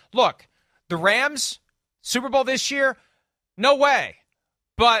 I mean, look, the Rams, Super Bowl this year, no way.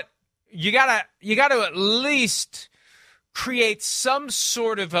 But you gotta at least create some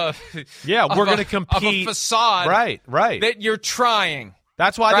sort of a we're going to compete, of a facade, right, that you're trying.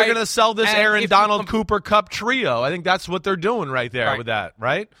 That's why they're going to sell this And Aaron if Donald Cooper Cup trio. I think that's what they're doing right there with that,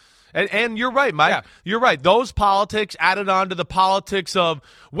 right? And you're right, Mike. Yeah. You're right. Those politics added on to the politics of,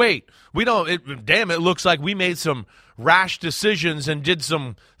 wait, it looks like we made some rash decisions and did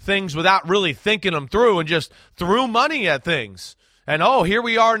some things without really thinking them through and just threw money at things. And, here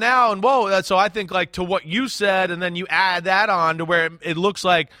we are now, and whoa. So I think, like, to what you said, and then you add that on to where it looks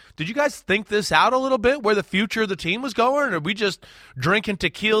like, did you guys think this out a little bit, where the future of the team was going? Or are we just drinking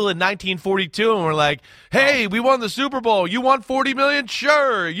tequila in 1942, and we're like, hey, we won the Super Bowl. You won $40 million?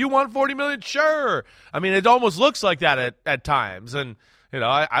 Sure. You won $40 million? Sure. I mean, it almost looks like that at times. And,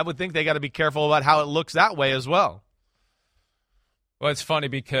 I would think they got to be careful about how it looks that way as well. Well, it's funny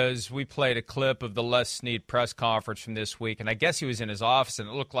because we played a clip of the Les Snead press conference from this week, and I guess he was in his office, and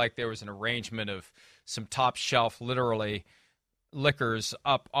it looked like there was an arrangement of some top shelf, literally, liquors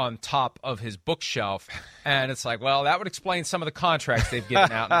up on top of his bookshelf. And it's like, well, that would explain some of the contracts they've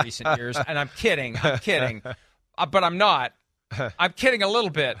given out in recent years. And I'm kidding, but I'm not. I'm kidding a little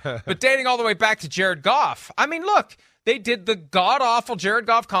bit. But dating all the way back to Jared Goff. I mean, look. They did the god-awful Jared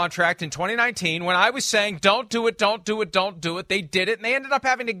Goff contract in 2019 when I was saying, don't do it, don't do it, don't do it. They did it, and they ended up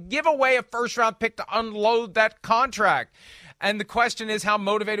having to give away a first-round pick to unload that contract. And the question is, how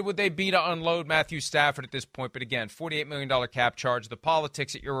motivated would they be to unload Matthew Stafford at this point? But again, $48 million cap charge, the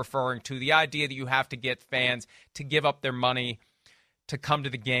politics that you're referring to, the idea that you have to get fans to give up their money to come to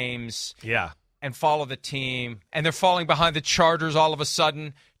the games. Yeah. And follow the team, and they're falling behind the Chargers all of a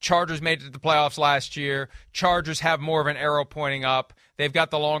sudden. Chargers made it to the playoffs last year. Chargers have more of an arrow pointing up. They've got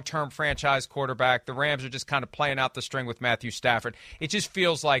the long-term franchise quarterback. The Rams are just kind of playing out the string with Matthew Stafford. It just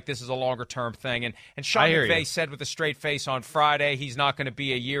feels like this is a longer-term thing. And Sean McVay said with a straight face on Friday he's not going to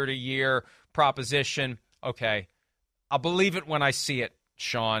be a year-to-year proposition. Okay, I'll believe it when I see it,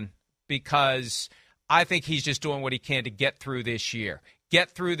 Sean, because I think he's just doing what he can to get through this year.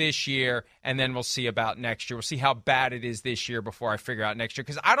 Get through this year, and then we'll see about next year. We'll see how bad it is this year before I figure out next year,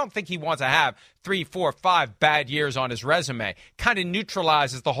 because I don't think he wants to have 3, 4, 5 bad years on his resume. Kind of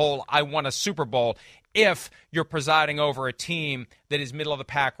neutralizes the whole I won a Super Bowl if you're presiding over a team that is middle of the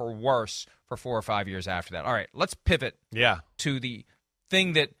pack or worse for 4 or 5 years after that. All right, let's pivot to the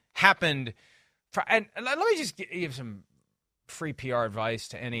thing that happened. And let me just give some free PR advice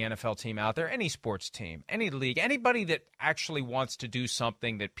to any NFL team out there, any sports team, any league, anybody that actually wants to do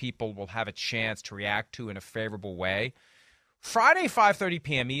something that people will have a chance to react to in a favorable way. Friday, 5:30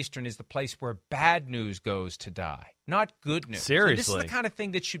 p.m. Eastern is the place where bad news goes to die, not good news. Seriously. And this is the kind of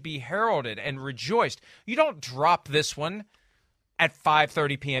thing that should be heralded and rejoiced. You don't drop this one at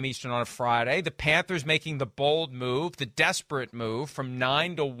 5:30 p.m. Eastern on a Friday. The Panthers making the bold move, the desperate move from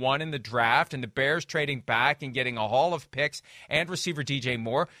 9 to 1 in the draft, and the Bears trading back and getting a haul of picks and receiver DJ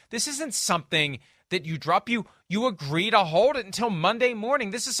Moore. This isn't something that you drop. You agree to hold it until Monday morning.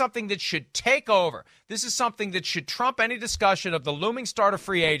 This is something that should take over. This is something that should trump any discussion of the looming start of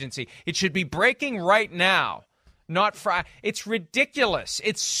free agency. It should be breaking right now, not Friday. It's ridiculous.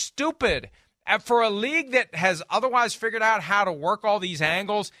 It's stupid. And for a league that has otherwise figured out how to work all these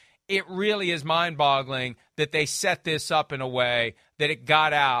angles, it really is mind-boggling that they set this up in a way that it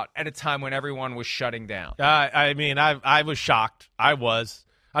got out at a time when everyone was shutting down. I mean, I was shocked. I was.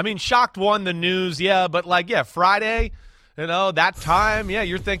 I mean, shocked won the news, but Friday, that time,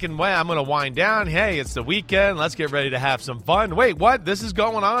 you're thinking, well, I'm going to wind down. Hey, it's the weekend. Let's get ready to have some fun. Wait, what? This is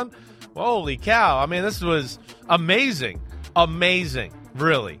going on? Holy cow. I mean, this was amazing. Amazing,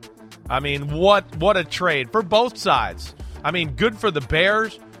 really. I mean, what a trade for both sides. I mean, good for the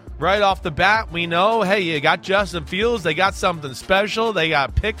Bears. Right off the bat, we know, hey, you got Justin Fields. They got something special. They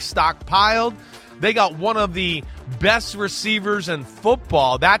got picks stockpiled. They got one of the best receivers in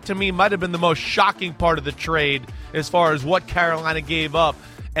football. That, to me, might have been the most shocking part of the trade as far as what Carolina gave up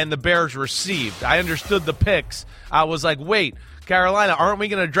and the Bears received. I understood the picks. I was like, wait, Carolina, aren't we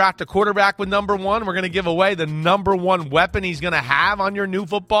going to draft a quarterback with number 1? We're going to give away the number 1 weapon he's going to have on your new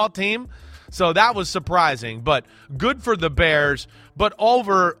football team? So that was surprising, but good for the Bears. But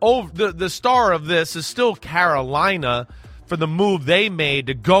over the star of this is still Carolina for the move they made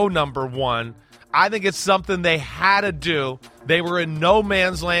to go number 1. I think it's something they had to do. They were in no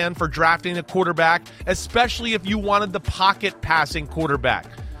man's land for drafting a quarterback, especially if you wanted the pocket passing quarterback.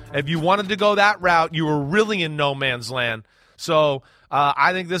 If you wanted to go that route, you were really in no man's land. So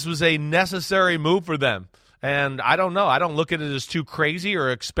I think this was a necessary move for them. And I don't know. I don't look at it as too crazy or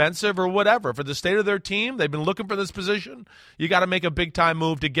expensive or whatever. For the state of their team, they've been looking for this position. You got to make a big-time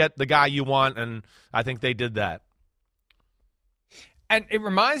move to get the guy you want, and I think they did that. And it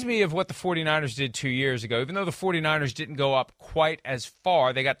reminds me of what the 49ers did 2 years ago. Even though the 49ers didn't go up quite as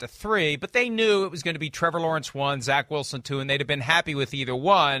far, they got to 3, but they knew it was going to be Trevor Lawrence 1, Zach Wilson 2, and they'd have been happy with either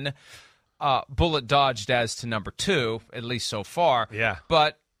one. Bullet dodged as to number 2, at least so far. Yeah.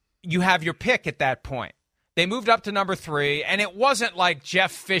 But you have your pick at that point. They moved up to number 3, and it wasn't like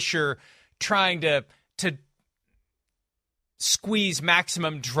Jeff Fisher trying to squeeze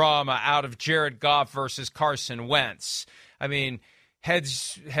maximum drama out of Jared Goff versus Carson Wentz. I mean,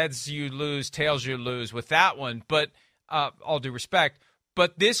 heads you lose, tails you lose with that one, but all due respect.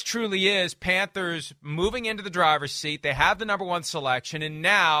 But this truly is Panthers moving into the driver's seat. They have the number 1 selection, and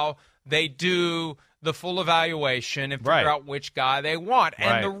now they do the full evaluation and figure out which guy they want.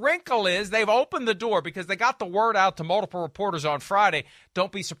 And the wrinkle is they've opened the door because they got the word out to multiple reporters on Friday.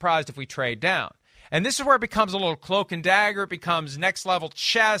 Don't be surprised if we trade down. And this is where it becomes a little cloak and dagger. It becomes next-level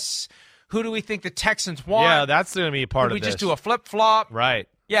chess. Who do we think the Texans want? Yeah, that's going to be part of this. Could we just do a flip-flop? Right.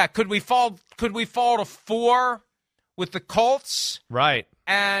 Yeah, could we fall to 4 with the Colts? Right.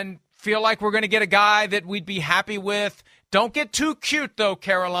 And feel like we're going to get a guy that we'd be happy with? Don't get too cute, though,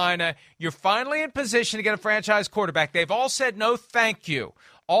 Carolina. You're finally in position to get a franchise quarterback. They've all said no thank you.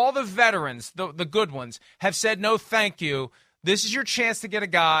 All the veterans, the good ones, have said no thank you. This is your chance to get a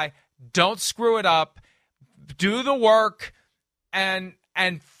guy. Don't screw it up. Do the work and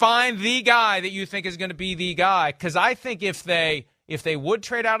find the guy that you think is going to be the guy. Because I think if they would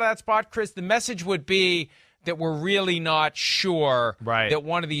trade out of that spot, Chris, the message would be that we're really not sure that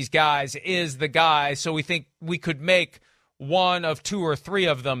one of these guys is the guy. So we think we could make one of 2 or 3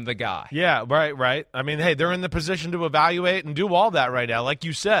 of them the guy. Yeah, right. I mean, hey, they're in the position to evaluate and do all that right now, like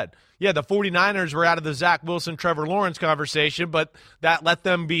you said. Yeah, the 49ers were out of the Zach Wilson, Trevor Lawrence conversation, but that let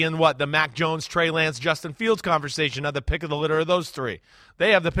them be in the Mac Jones, Trey Lance, Justin Fields conversation, now the pick of the litter of those 3.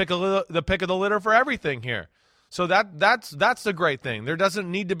 They have the pick of the litter for everything here. So that's the great thing. There doesn't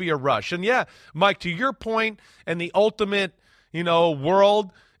need to be a rush. And yeah, Mike, to your point, and the ultimate,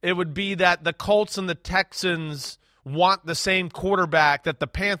 world, it would be that the Colts and the Texans want the same quarterback that the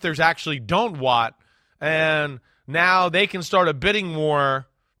Panthers actually don't want, and now they can start a bidding war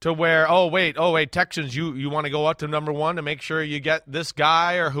to where, oh wait, Texans, you want to go up to number 1 to make sure you get this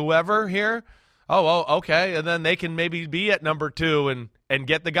guy or whoever here? Oh, okay, and then they can maybe be at number 2 and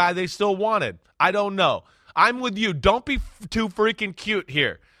get the guy they still wanted. I don't know. I'm with you. Don't be too freaking cute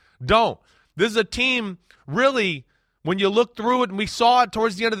here. Don't. This is a team, really, when you look through it, and we saw it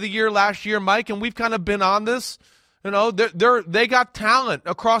towards the end of the year last year, Mike, and we've kind of been on this. They got talent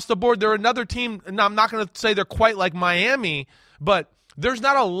across the board. They're another team, and I'm not going to say they're quite like Miami, but there's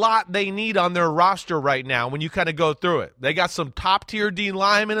not a lot they need on their roster right now when you kind of go through it. They got some top-tier D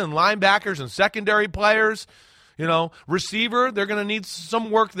linemen and linebackers and secondary players. Receiver, they're going to need some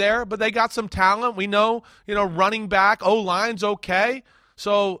work there, but they got some talent. We know, running back, O-line's okay.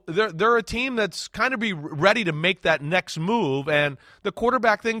 So they're a team that's kind of be ready to make that next move, and the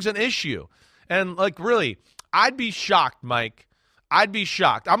quarterback thing's an issue. And, really, I'd be shocked, Mike. I'd be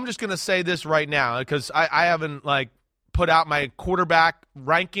shocked. I'm just going to say this right now because I haven't, put out my quarterback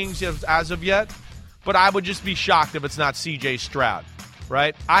rankings as of yet, but I would just be shocked if it's not C.J. Stroud,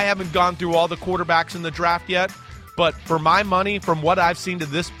 right? I haven't gone through all the quarterbacks in the draft yet, but for my money, from what I've seen to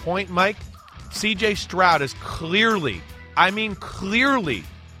this point, Mike, C.J. Stroud is clearly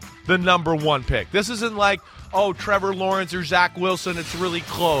the number 1 pick. This isn't like, Trevor Lawrence or Zach Wilson, it's really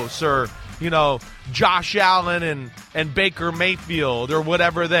close, or, Josh Allen and Baker Mayfield or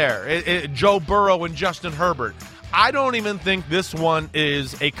whatever there, Joe Burrow and Justin Herbert. I don't even think this one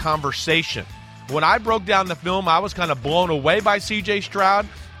is a conversation. When I broke down the film, I was kind of blown away by C.J. Stroud,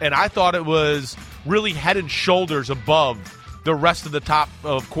 and I thought it was really head and shoulders above the rest of the top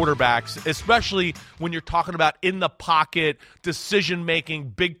of quarterbacks, especially when you're talking about in the pocket,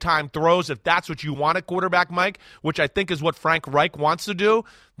 decision-making, big-time throws. If that's what you want at quarterback, Mike, which I think is what Frank Reich wants to do,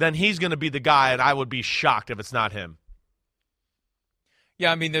 then he's going to be the guy, and I would be shocked if it's not him.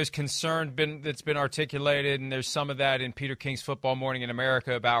 Yeah, I mean, there's concern that's been articulated, and there's some of that in Peter King's Football Morning in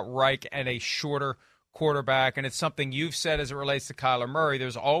America about Reich and a shorter quarterback, and it's something you've said as it relates to Kyler Murray.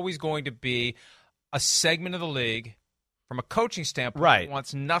 There's always going to be a segment of the league, from a coaching standpoint, that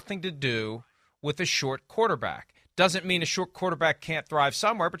wants nothing to do with a short quarterback. Doesn't mean a short quarterback can't thrive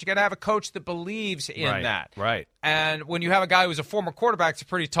somewhere, but you got to have a coach that believes in that. Right. And when you have a guy who's a former quarterback, it's a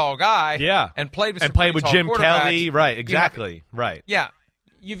pretty tall guy, and played with Jim Kelly, right? Exactly, right. Yeah.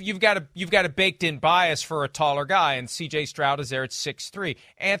 You've got a baked-in bias for a taller guy, and C.J. Stroud is there at 6'3".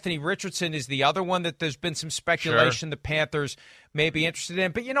 Anthony Richardson is the other one that there's been some speculation the Panthers may be interested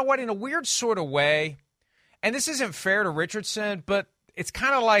in. But you know what? In a weird sort of way, and this isn't fair to Richardson, but it's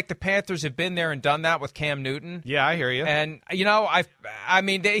kind of like the Panthers have been there and done that with Cam Newton. Yeah, I hear you. And, I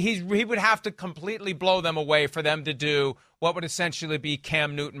mean, he would have to completely blow them away for them to do what would essentially be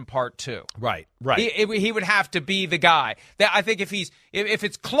Cam Newton Part 2. Right. He would have to be the guy. I think if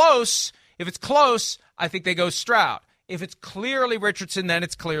it's close, I think they go Stroud. If it's clearly Richardson, then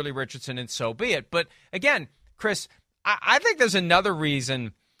it's clearly Richardson, and so be it. But, again, Chris, I think there's another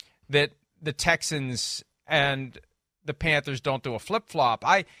reason that the Texans and the Panthers don't do a flip-flop.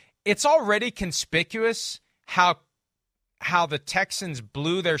 It's already conspicuous how the Texans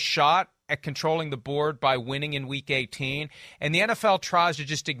blew their shot at controlling the board by winning in Week 18, and the NFL tries to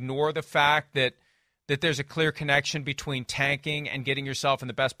just ignore the fact that there's a clear connection between tanking and getting yourself in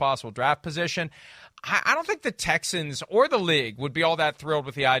the best possible draft position. I don't think the Texans or the league would be all that thrilled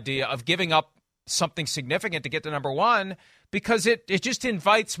with the idea of giving up something significant to get to number one, because it just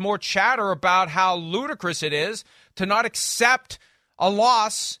invites more chatter about how ludicrous it is to not accept a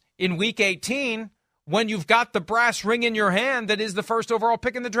loss in Week 18 when you've got the brass ring in your hand that is the first overall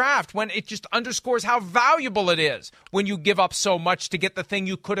pick in the draft, when it just underscores how valuable it is when you give up so much to get the thing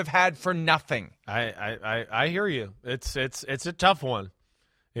you could have had for nothing. I hear you. It's a tough one.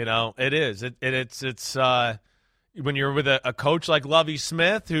 It is. It's when you're with a coach like Lovie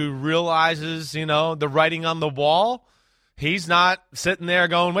Smith who realizes, the writing on the wall, he's not sitting there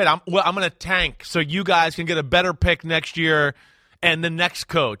going, wait, I'm going to tank so you guys can get a better pick next year and the next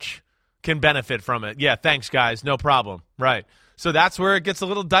coach can benefit from it. Yeah, thanks, guys. No problem. Right. So that's where it gets a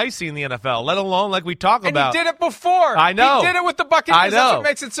little dicey in the NFL, let alone like we talk about. And he did it before. I know. He did it with the Buccaneers. I know. That's what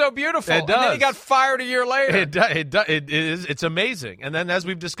makes it so beautiful. It does. And then he got fired a year later. It is. It's amazing. And then as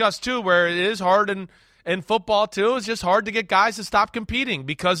we've discussed, too, where it is hard in football, too, it's just hard to get guys to stop competing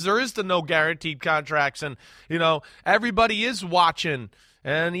because there is the no guaranteed contracts. And, everybody is watching.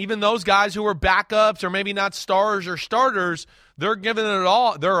 And even those guys who are backups or maybe not stars or starters, they're giving it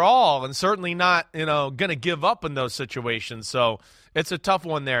all. They're all, and certainly not, going to give up in those situations. So it's a tough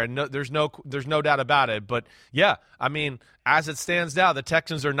one there. No, there's no doubt about it. But yeah, I mean, as it stands now, the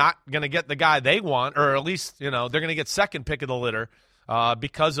Texans are not going to get the guy they want, or at least they're going to get second pick of the litter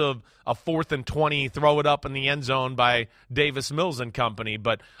because of a 4th and 20, throw it up in the end zone by Davis Mills and company.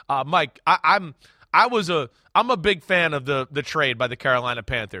 But Mike, I'm a big fan of the trade by the Carolina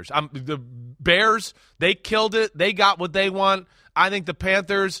Panthers. The Bears, they killed it. They got what they want. I think the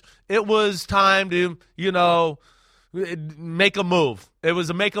Panthers, it was time to, make a move. It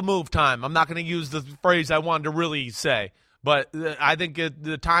was a make a move time. I'm not going to use the phrase I wanted to really say, but I think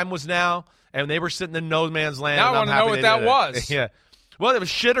the time was now, and they were sitting in no man's land. Now I want to know what that was. Yeah. Well, it was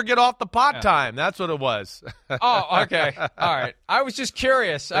shit or get off the pot time. That's what it was. Oh, okay. All right. I was just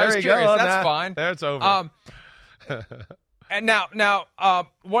curious. That's fine. That's over. And now,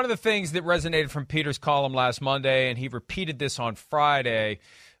 one of the things that resonated from Peter's column last Monday, and he repeated this on Friday,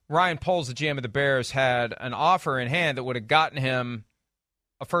 Ryan Poles, the GM of the Bears, had an offer in hand that would have gotten him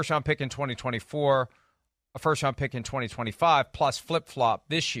a first-round pick in 2024, a first-round pick in 2025, plus flip-flop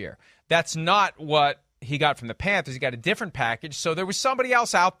this year. That's not what he got from the Panthers. He got a different package, so there was somebody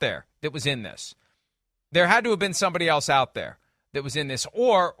else out there that was in this. There had to have been somebody else out there that was in this,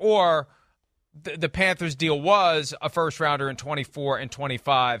 or the Panthers deal was a first-rounder in 24 and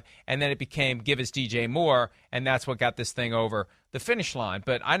 25, and then it became give us DJ Moore, and that's what got this thing over the finish line.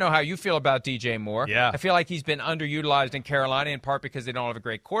 But I know how you feel about DJ Moore. Yeah. I feel like he's been underutilized in Carolina, in part because they don't have a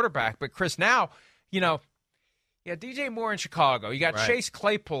great quarterback. But, Chris, now, DJ Moore in Chicago. You got Chase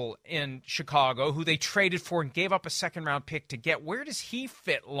Claypool in Chicago, who they traded for and gave up a second-round pick to get. Where does he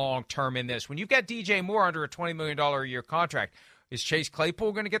fit long-term in this? When you've got DJ Moore under a $20 million a year contract, is Chase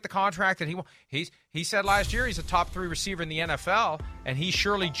Claypool going to get the contract that he said last year he's a top 3 receiver in the NFL, and he's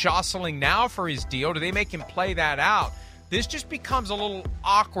surely jostling now for his deal? Do they make him play that out? This just becomes a little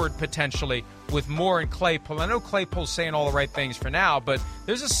awkward potentially with Moore and Claypool. I know Claypool's saying all the right things for now, but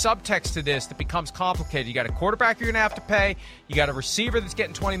there's a subtext to this that becomes complicated. You got a quarterback you're going to have to pay, you got a receiver that's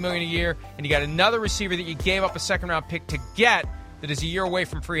getting $20 million a year, and you got another receiver that you gave up a second-round pick to get that is a year away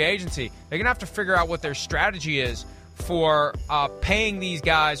from free agency. They're going to have to figure out what their strategy is for paying these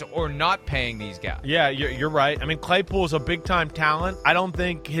guys or not paying these guys. Yeah, you're right. I mean, Claypool is a big-time talent. I don't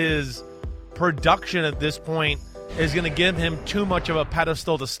think his production at this point is going to give him too much of a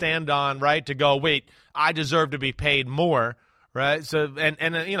pedestal to stand on, right? To go, wait, I deserve to be paid more, right? So, and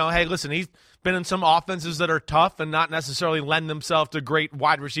hey, listen, he's been in some offenses that are tough and not necessarily lend themselves to great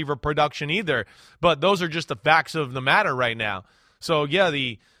wide receiver production either. But those are just the facts of the matter right now. So, yeah,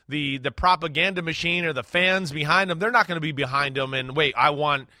 the propaganda machine or the fans behind him, they're not going to be behind him and, wait, I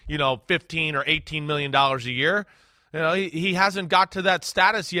want, $15 or $18 million a year. You know, he hasn't got to that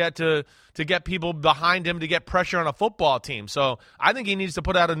status yet to get people behind him to get pressure on a football team. So I think he needs to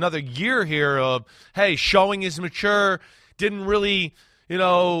put out another year here of, hey, showing he's mature, didn't really,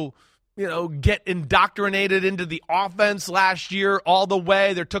 get indoctrinated into the offense last year all the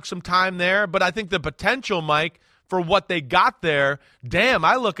way. There took some time there. But I think the potential, Mike, for what they got there, damn,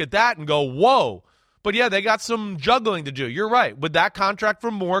 I look at that and go, whoa. But, yeah, they got some juggling to do. You're right. With that contract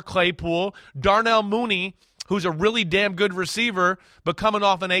for Moore, Claypool, Darnell Mooney, who's a really damn good receiver, but coming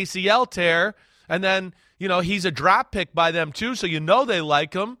off an ACL tear, and then, he's a draft pick by them too, so they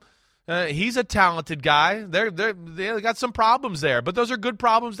like him. He's a talented guy. They got some problems there, but those are good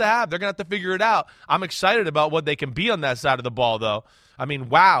problems to have. They're going to have to figure it out. I'm excited about what they can be on that side of the ball, though. I mean,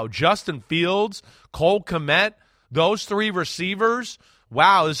 wow, Justin Fields, Cole Kmet, those three receivers,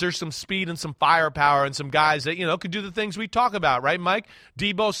 wow, is there some speed and some firepower and some guys that, could do the things we talk about, right, Mike?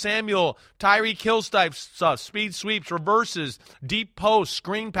 Deebo Samuel, Tyreek Hill type stuff, speed sweeps, reverses, deep posts,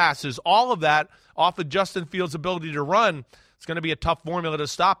 screen passes, all of that off of Justin Fields' ability to run. It's going to be a tough formula to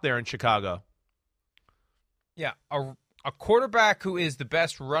stop there in Chicago. Yeah, a quarterback who is the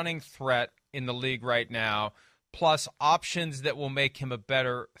best running threat in the league right now, plus options that will make him a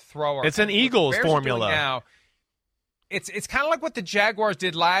better thrower. It's an Eagles formula. Now, it's kind of like what the Jaguars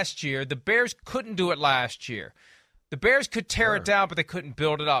did last year. The Bears couldn't do it last year. The Bears could tear it down, but they couldn't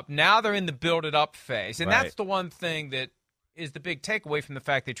build it up. Now they're in the build-it-up phase, and that's the one thing that is the big takeaway from the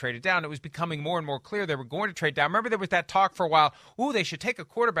fact they traded down. It was becoming more and more clear they were going to trade down. Remember, there was that talk for a while, they should take a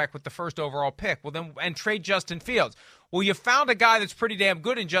quarterback with the first overall pick. Well, then and trade Justin Fields. Well, you found a guy that's pretty damn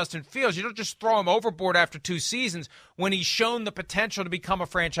good in Justin Fields. You don't just throw him overboard after 2 seasons when he's shown the potential to become a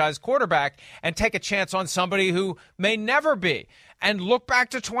franchise quarterback and take a chance on somebody who may never be. And look back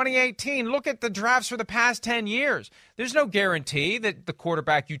to 2018. Look at the drafts for the past 10 years. There's no guarantee that the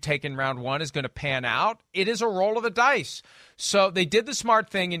quarterback you take in round 1 is going to pan out. It is a roll of the dice. So they did the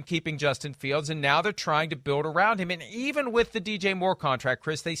smart thing in keeping Justin Fields, and now they're trying to build around him. And even with the DJ Moore contract,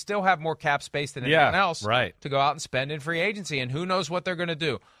 Chris, they still have more cap space than anyone else to go out and spend in free agency. And who knows what they're going to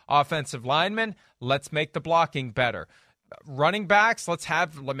do. Offensive linemen, let's make the blocking better. Running backs,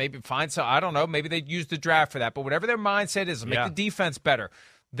 maybe find some, I don't know, maybe they'd use the draft for that. But whatever their mindset is, make the defense better.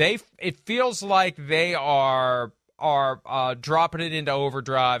 It feels like they are dropping it into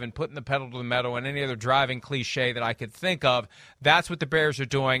overdrive and putting the pedal to the metal and any other driving cliche that I could think of. That's what the Bears are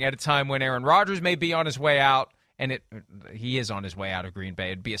doing at a time when Aaron Rodgers may be on his way out, and he is on his way out of Green Bay.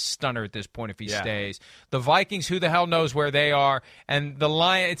 It'd be a stunner at this point if he stays. The Vikings, who the hell knows where they are, and the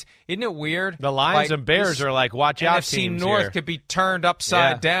Lions. Isn't it weird? The Lions and Bears are like watch out NFC teams North here. Could be turned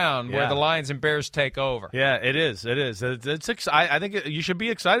upside down where the Lions and Bears take over. Yeah, it is. It is. I think you should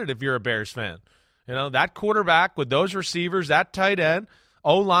be excited if you're a Bears fan. That quarterback with those receivers, that tight end,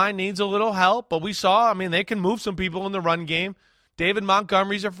 O-line needs a little help, but we saw, they can move some people in the run game. David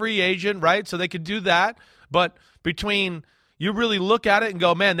Montgomery's a free agent, right? So they could do that. But between you really look at it and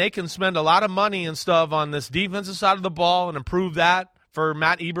go, man, they can spend a lot of money and stuff on this defensive side of the ball and improve that for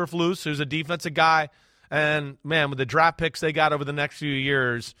Matt Eberflus, who's a defensive guy. And, man, with the draft picks they got over the next few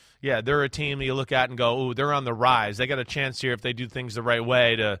years, they're a team that you look at and go, ooh, they're on the rise. They got a chance here if they do things the right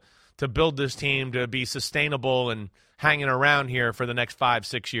way to build this team to be sustainable and hanging around here for the next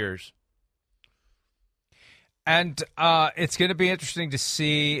 5-6 years. And it's going to be interesting to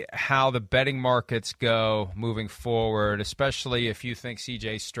see how the betting markets go moving forward, especially if you think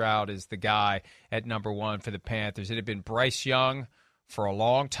C.J. Stroud is the guy at number 1 for the Panthers. It had been Bryce Young for a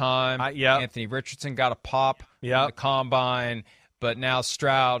long time. Anthony Richardson got a pop in the combine, but now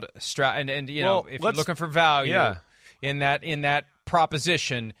Stroud and if you're looking for value in that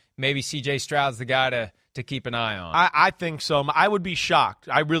proposition, maybe C.J. Stroud's the guy to keep an eye on. I think so. I would be shocked.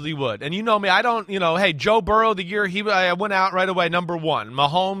 I really would. And you know me, I don't, hey, Joe Burrow the year I went out right away, number 1.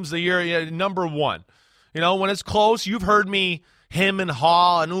 Mahomes the year, number 1. When it's close, you've heard me, him and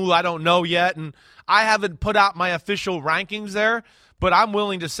Hall, and I don't know yet. And I haven't put out my official rankings there, but I'm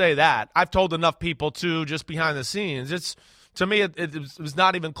willing to say that. I've told enough people, too, just behind the scenes. To me, it was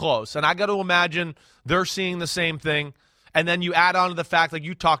not even close. And I got to imagine they're seeing the same thing. And then you add on to the fact, like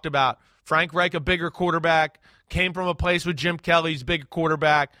you talked about, Frank Reich, a bigger quarterback, came from a place with Jim Kelly's big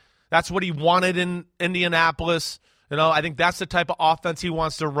quarterback. That's what he wanted in Indianapolis. I think that's the type of offense he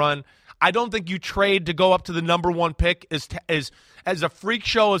wants to run. I don't think you trade to go up to the number 1 pick as a freak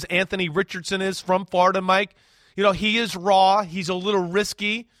show as Anthony Richardson is from Florida, Mike. He is raw. He's a little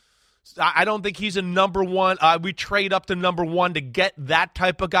risky. I don't think he's a number 1. We trade up to number 1 to get that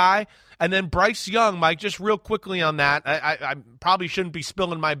type of guy. And then Bryce Young, Mike, just real quickly on that. I probably shouldn't be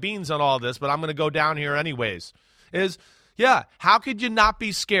spilling my beans on all this, but I'm going to go down here anyways. How could you not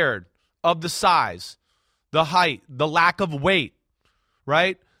be scared of the size, the height, the lack of weight,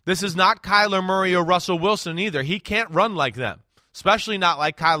 right? This is not Kyler Murray or Russell Wilson either. He can't run like them, especially not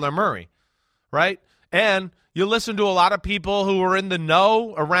like Kyler Murray, right? And you listen to a lot of people who are in the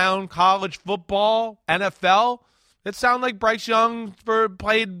know around college football, NFL. It sounded like Bryce Young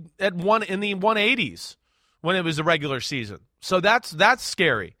played in the 180s when it was a regular season. So that's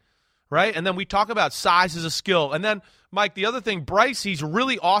scary, right? And then we talk about size as a skill. And then, Mike, the other thing, Bryce, he's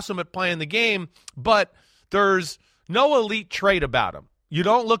really awesome at playing the game, but there's no elite trait about him. You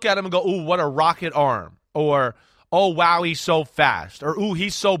don't look at him and go, ooh, what a rocket arm, or oh, wow, he's so fast, or ooh,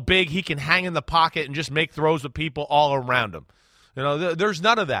 he's so big he can hang in the pocket and just make throws with people all around him. You know, there's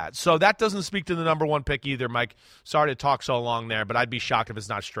none of that. So that doesn't speak to the number one pick either, Mike. Sorry to talk so long there, but I'd be shocked if it's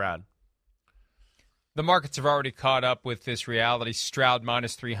not Stroud. The markets have already caught up with this reality. Stroud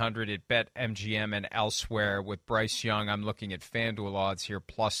minus 300 at BetMGM and elsewhere. With Bryce Young, I'm looking at FanDuel odds here,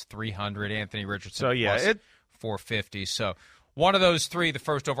 plus 300. Anthony Richardson, plus 450. So one of those three, the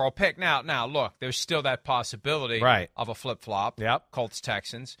first overall pick. Now, look, there's still that possibility of a flip-flop. Yep.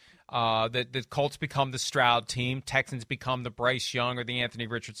 Colts-Texans. The Colts become the Stroud team. Texans become the Bryce Young or the Anthony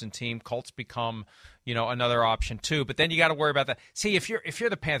Richardson team. Colts become, another option too. But then you got to worry about that. See, if you're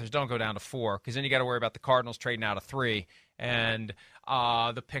the Panthers, don't go down to 4, because then you got to worry about the Cardinals trading out of 3, and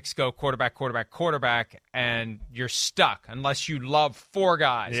the picks go quarterback, and you're stuck unless you love 4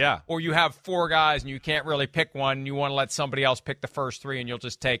 guys. Yeah. Or you have 4 guys and you can't really pick one, and you want to let somebody else pick the first 3, and you'll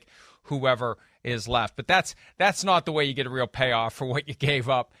just take whoever is left. But that's not the way you get a real payoff for what you gave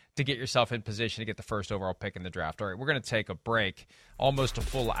up to get yourself in position to get the first overall pick in the draft. All right, we're going to take a break. Almost a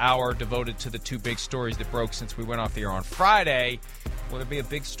full hour devoted to the 2 big stories that broke since we went off the air on Friday. Will there be a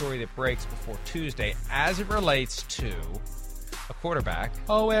big story that breaks before Tuesday as it relates to a quarterback?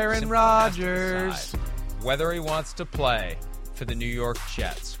 Aaron Rodgers. Whether he wants to play for the New York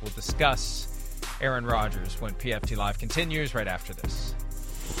Jets. We'll discuss Aaron Rodgers when PFT Live continues right after this.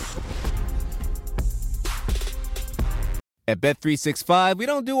 At Bet365, we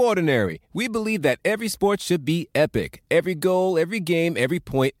don't do ordinary. We believe that every sport should be epic. Every goal, every game, every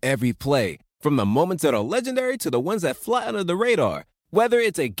point, every play. From the moments that are legendary to the ones that fly under the radar. Whether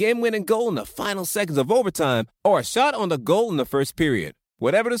it's a game-winning goal in the final seconds of overtime or a shot on the goal in the first period.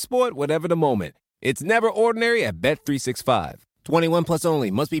 Whatever the sport, whatever the moment. It's never ordinary at Bet365. 21 plus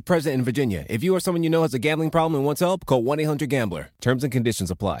only. Must be present in Virginia. If you or someone you know has a gambling problem and wants help, call 1-800-GAMBLER. Terms and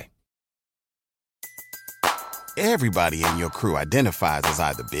conditions apply. Everybody in your crew identifies as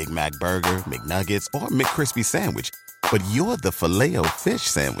either Big Mac Burger, McNuggets, or McCrispy Sandwich. But you're the Filet-O-Fish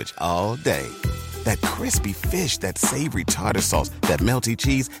Sandwich all day. That crispy fish, that savory tartar sauce, that melty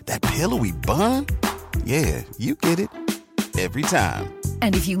cheese, that pillowy bun. Yeah, you get it. Every time.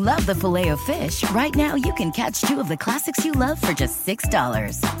 And if you love the Filet-O-Fish, right now you can catch 2 of the classics you love for just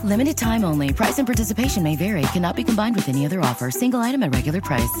 $6. Limited time only. Price and participation may vary. Cannot be combined with any other offer. Single item at regular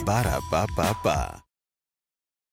price. Ba-da-ba-ba-ba.